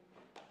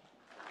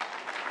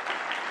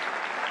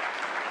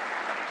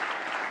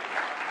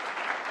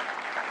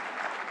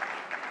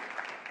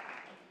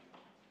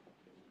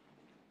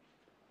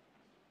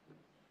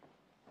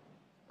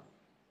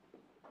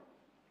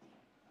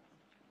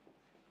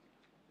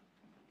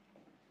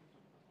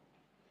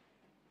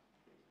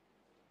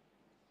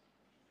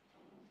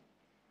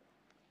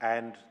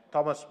 and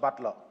Thomas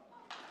Butler.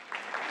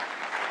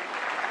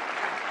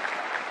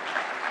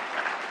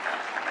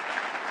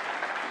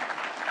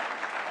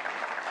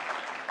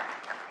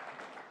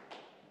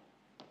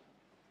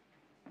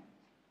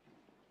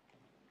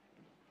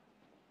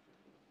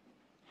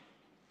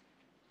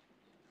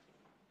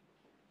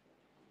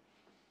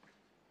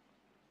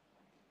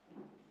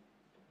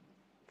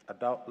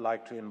 I'd now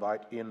like to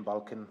invite Ian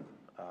Balkin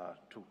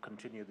to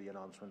continue the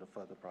announcement of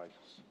further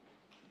prizes.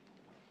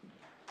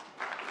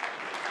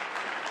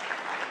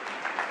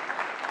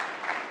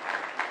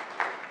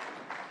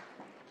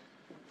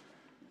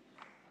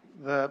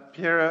 The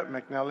Piera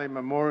McNally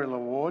Memorial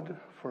Award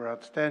for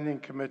outstanding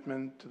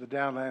commitment to the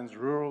Downlands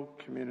Rural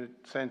Community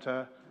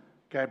Centre,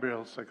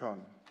 Gabriel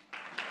Sakon.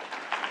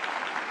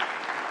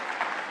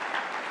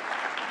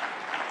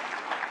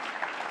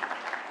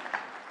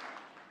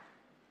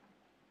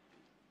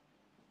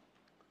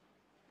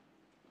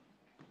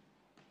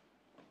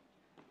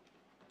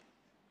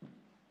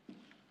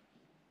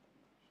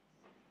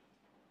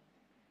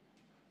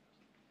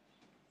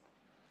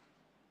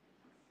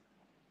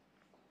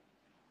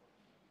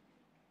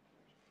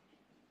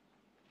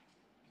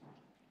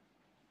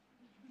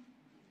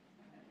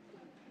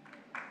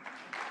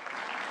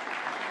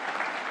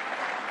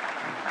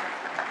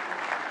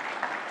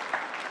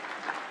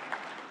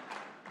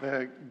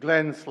 The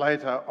Glenn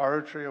Slater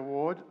Oratory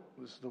Award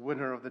was the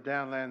winner of the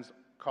Downlands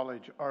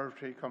College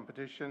Oratory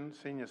Competition,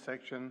 Senior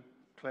Section,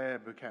 Claire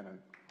Buchanan.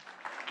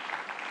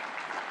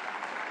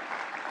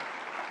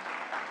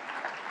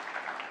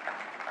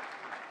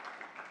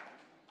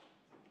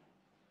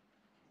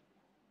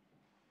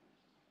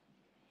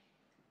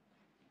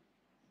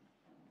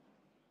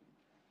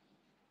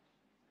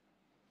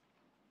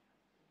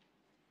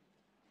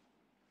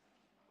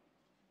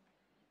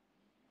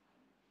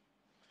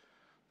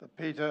 The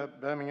Peter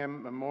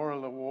Birmingham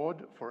Memorial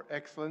Award for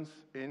Excellence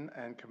in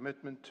and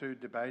Commitment to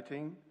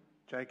Debating,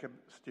 Jacob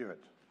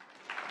Stewart.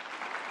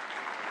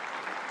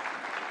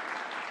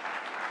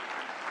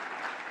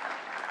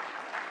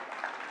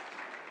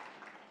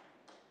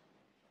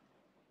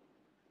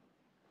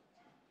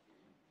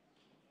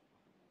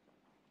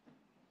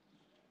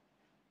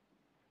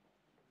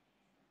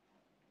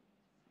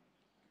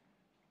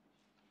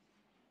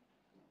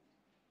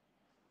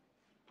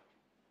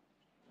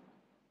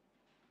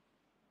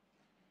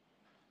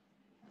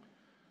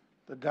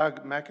 The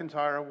Doug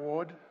McIntyre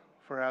Award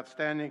for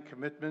outstanding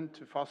commitment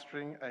to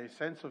fostering a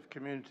sense of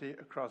community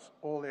across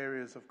all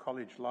areas of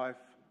college life,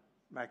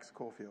 Max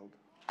Caulfield.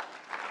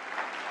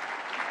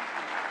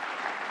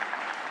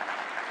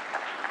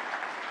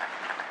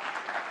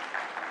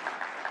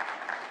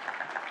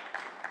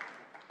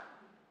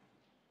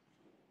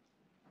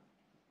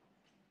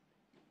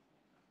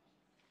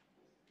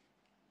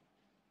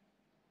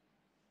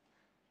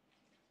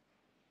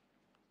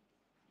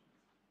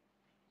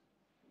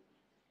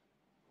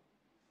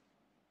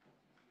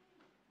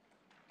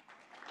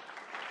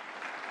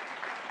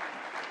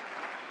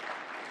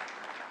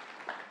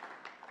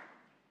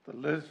 The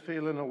Liz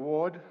Phelan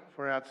Award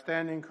for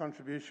outstanding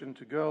contribution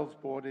to girls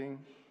boarding,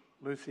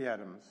 Lucy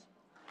Adams.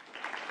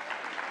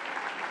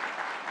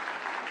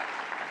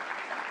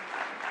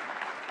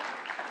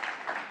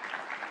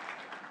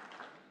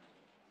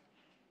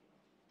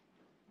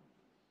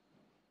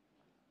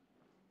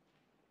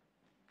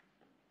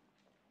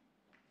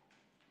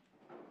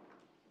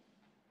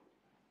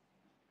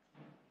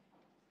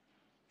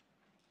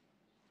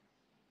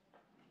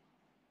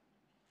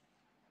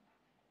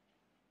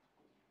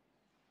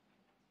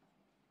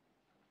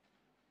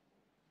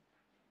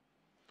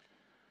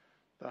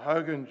 The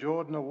Hogan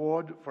Jordan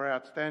Award for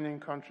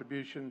outstanding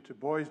contribution to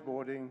boys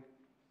boarding,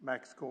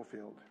 Max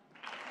Caulfield.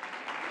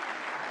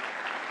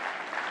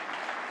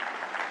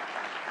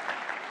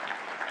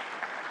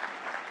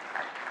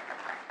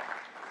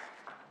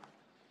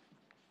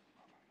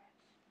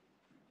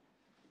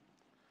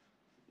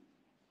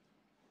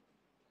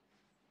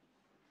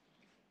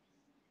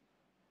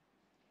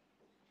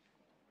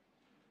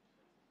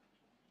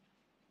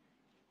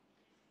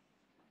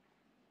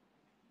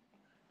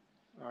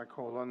 I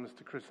call on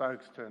Mr. Chris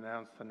Oakes to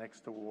announce the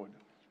next award.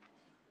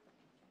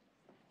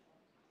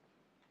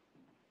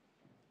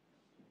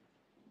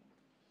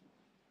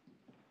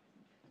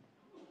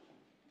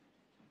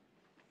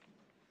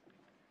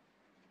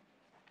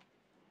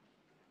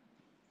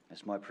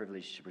 It's my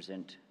privilege to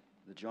present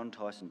the John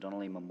Tyson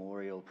Donnelly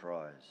Memorial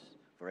Prize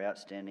for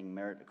outstanding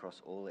merit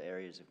across all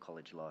areas of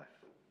college life.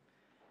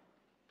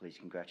 Please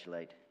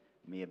congratulate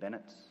Mia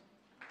Bennett.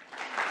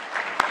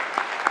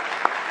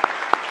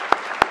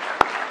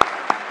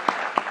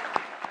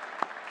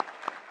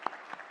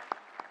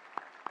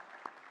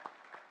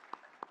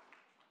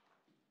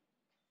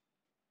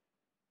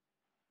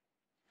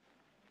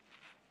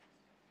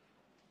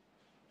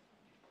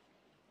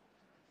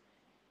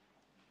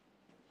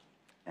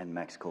 And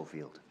Max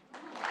Caulfield.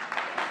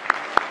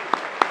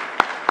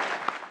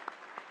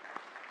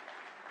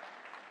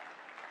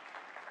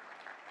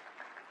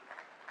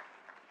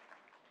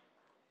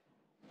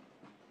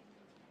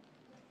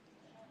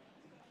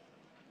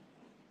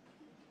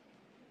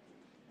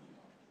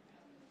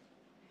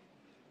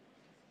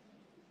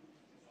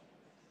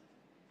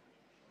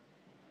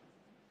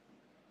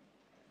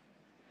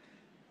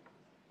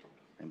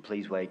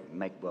 Please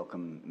make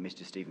welcome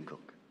Mr. Stephen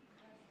Cook.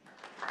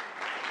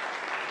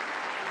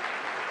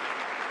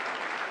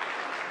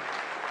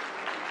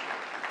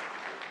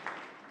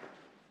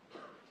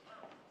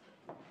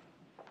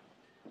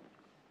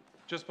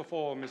 Just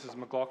before Mrs.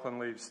 McLaughlin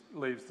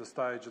leaves the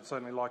stage, I'd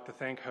certainly like to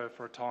thank her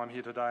for a time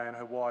here today and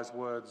her wise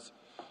words.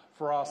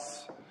 For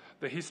us,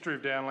 the history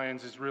of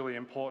Downlands is really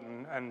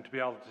important, and to be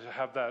able to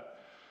have that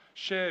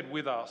shared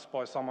with us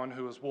by someone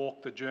who has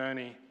walked the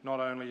journey, not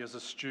only as a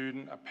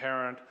student, a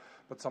parent,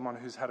 but someone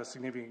who's had a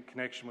significant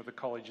connection with the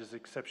college is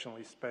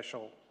exceptionally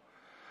special.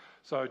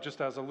 So just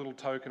as a little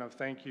token of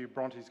thank you,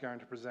 Bronte's going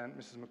to present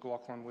Mrs.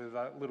 McLaughlin with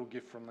a little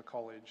gift from the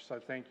college.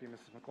 So thank you,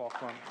 Mrs.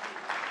 McLaughlin.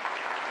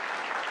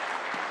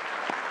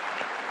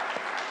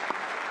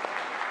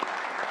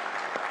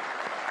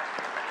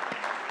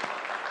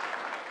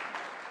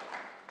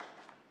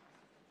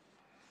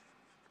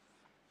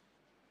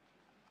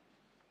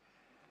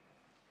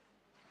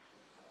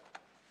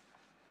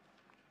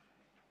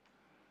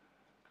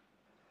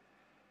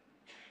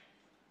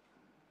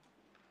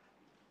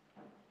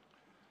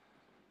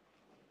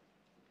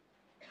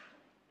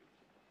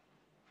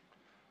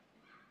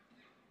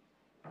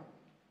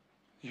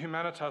 The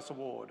Humanitas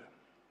Award.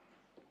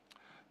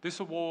 This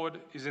award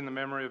is in the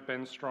memory of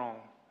Ben Strong,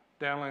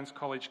 Downlands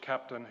College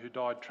captain who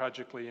died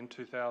tragically in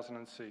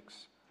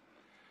 2006.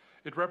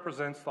 It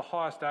represents the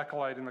highest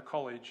accolade in the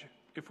college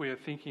if we are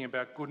thinking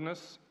about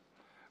goodness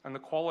and the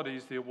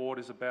qualities the award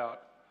is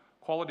about,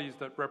 qualities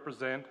that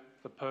represent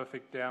the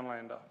perfect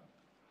Downlander.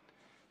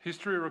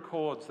 History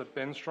records that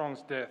Ben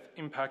Strong's death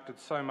impacted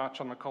so much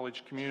on the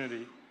college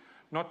community,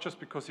 not just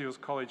because he was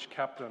college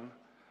captain,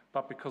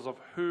 but because of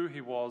who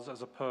he was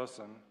as a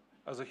person,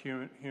 as a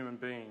human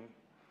being.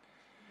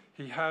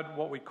 He had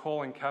what we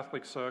call in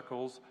Catholic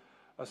circles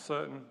a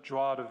certain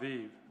joie de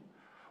vivre,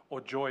 or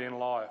joy in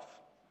life,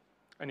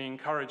 and he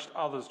encouraged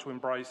others to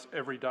embrace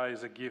every day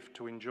as a gift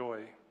to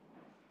enjoy.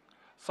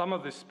 Some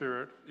of this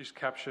spirit is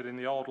captured in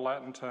the old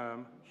Latin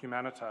term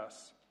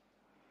humanitas.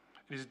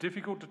 It is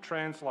difficult to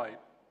translate,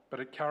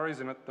 but it carries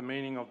in it the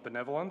meaning of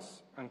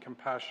benevolence and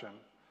compassion,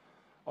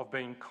 of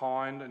being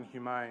kind and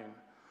humane,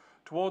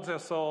 towards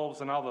ourselves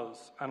and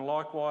others, and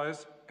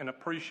likewise an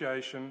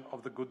appreciation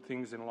of the good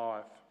things in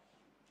life.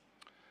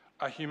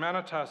 A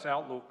humanitas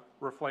outlook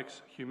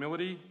reflects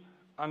humility,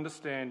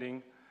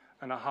 understanding,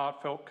 and a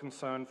heartfelt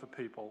concern for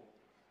people.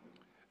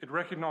 It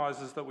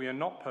recognises that we are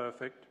not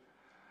perfect,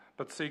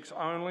 but seeks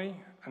only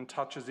and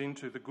touches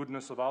into the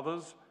goodness of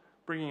others,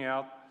 bringing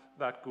out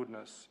that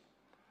goodness.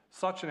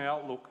 Such an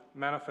outlook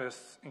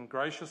manifests in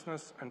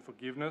graciousness and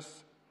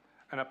forgiveness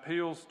and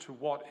appeals to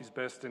what is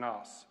best in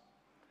us.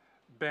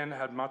 Ben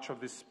had much of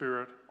this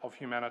spirit of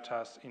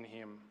humanitas in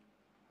him.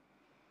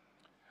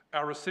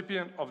 Our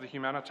recipient of the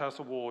Humanitas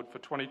Award for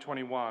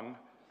 2021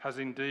 has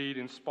indeed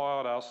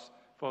inspired us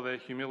for their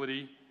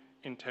humility,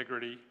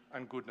 integrity,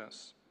 and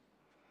goodness.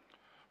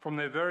 From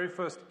their very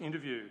first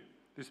interview,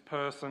 this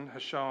person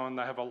has shown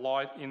they have a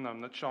light in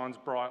them that shines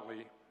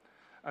brightly,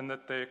 and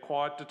that their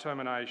quiet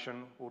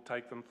determination will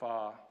take them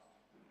far.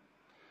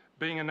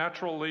 Being a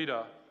natural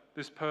leader,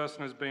 this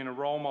person has been a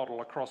role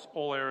model across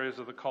all areas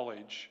of the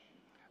college: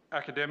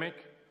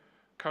 academic,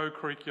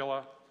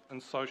 co-curricular,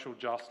 and social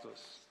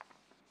justice.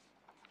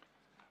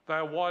 They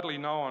are widely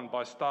known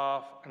by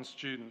staff and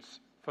students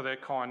for their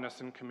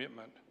kindness and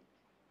commitment.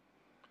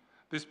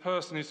 This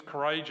person is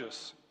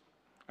courageous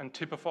and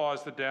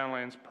typifies the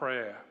Downlands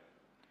prayer: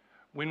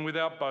 win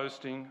without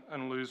boasting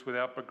and lose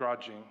without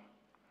begrudging.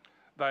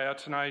 They are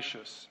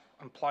tenacious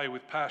and play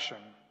with passion.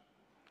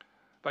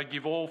 They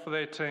give all for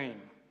their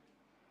team,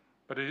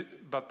 but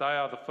they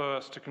are the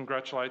first to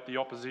congratulate the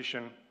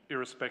opposition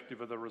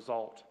irrespective of the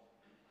result.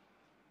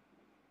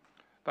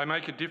 They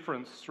make a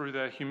difference through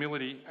their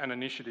humility and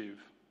initiative.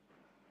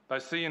 They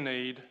see a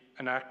need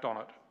and act on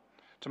it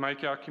to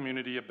make our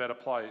community a better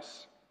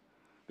place.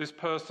 This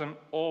person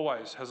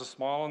always has a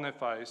smile on their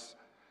face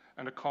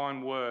and a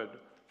kind word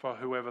for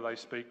whoever they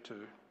speak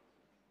to.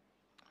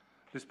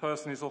 This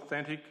person is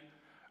authentic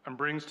and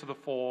brings to the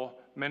fore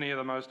many of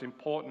the most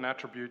important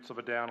attributes of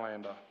a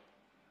Downlander.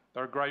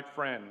 They're a great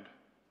friend,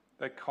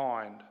 they're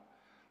kind,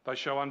 they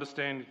show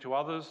understanding to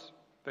others,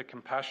 they're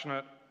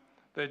compassionate,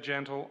 they're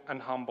gentle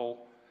and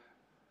humble,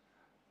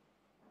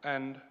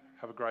 and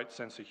have a great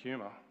sense of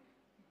humour.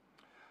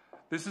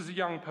 This is a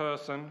young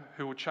person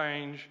who will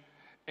change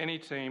any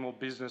team or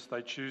business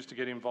they choose to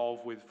get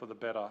involved with for the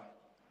better.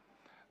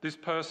 This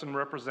person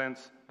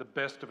represents the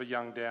best of a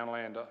young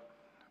Downlander,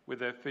 with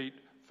their feet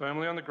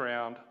firmly on the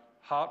ground,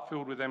 heart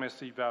filled with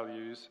MSC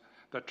values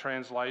that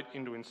translate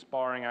into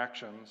inspiring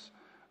actions,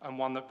 and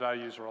one that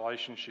values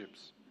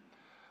relationships.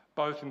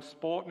 Both in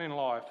sport and in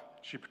life,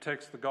 she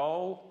protects the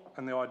goal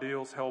and the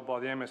ideals held by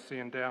the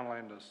MSC and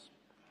Downlanders.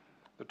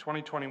 The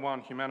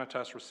 2021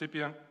 Humanitas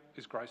recipient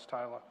is Grace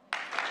Taylor.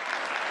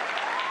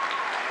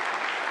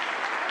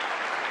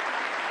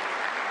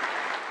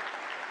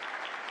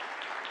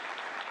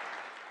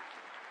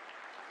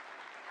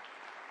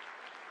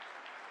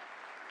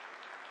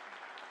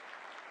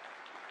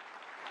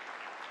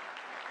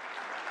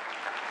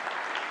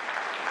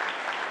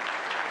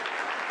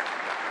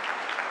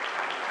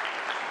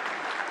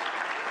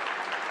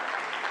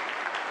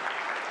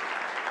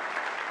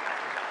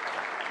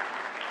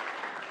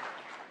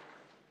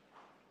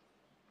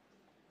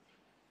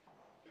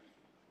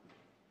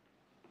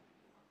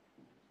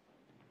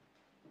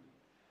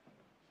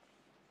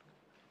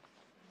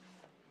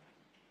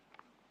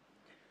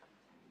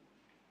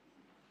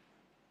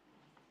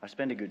 I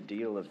spend a good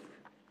deal of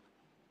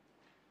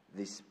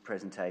this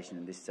presentation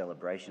and this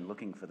celebration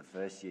looking for the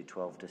first year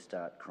 12 to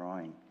start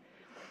crying.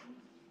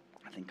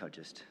 I think I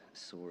just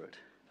saw it.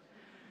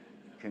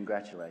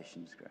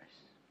 Congratulations, Grace.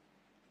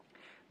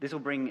 This will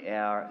bring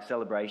our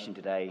celebration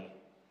today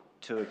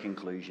to a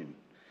conclusion.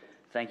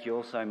 Thank you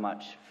all so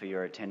much for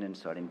your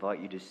attendance. I'd invite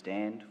you to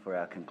stand for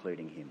our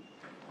concluding hymn.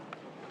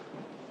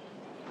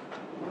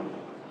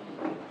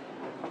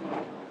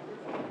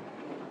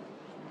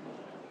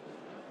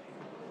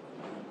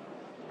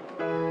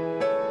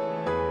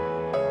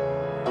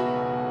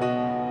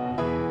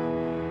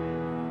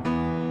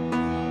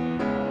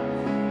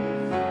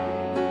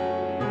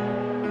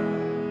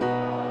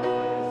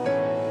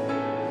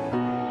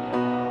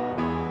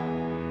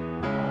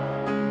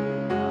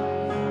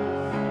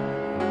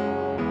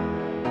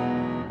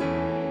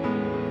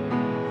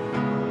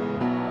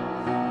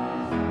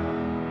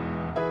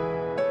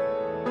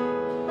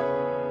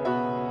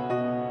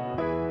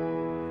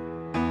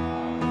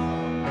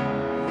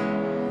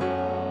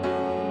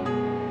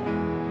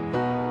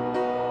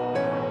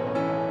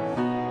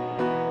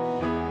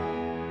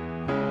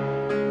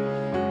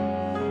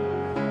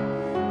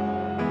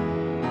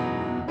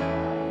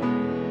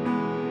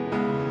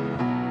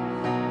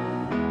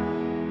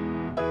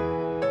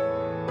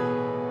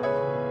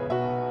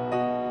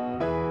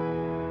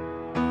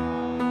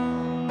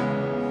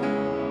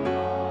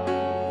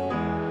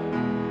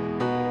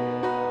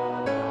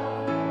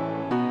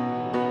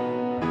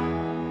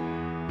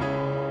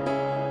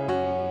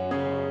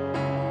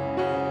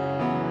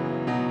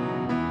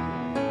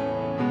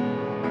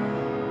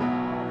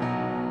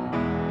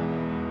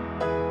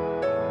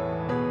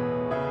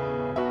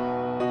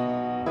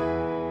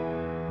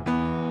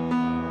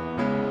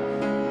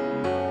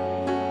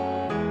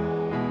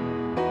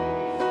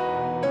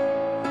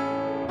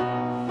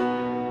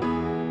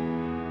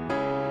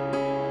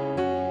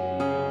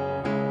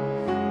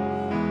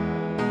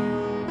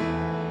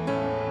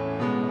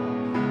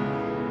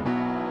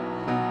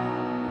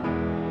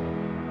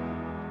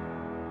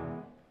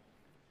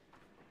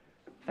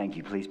 Thank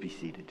you. Please be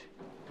seated.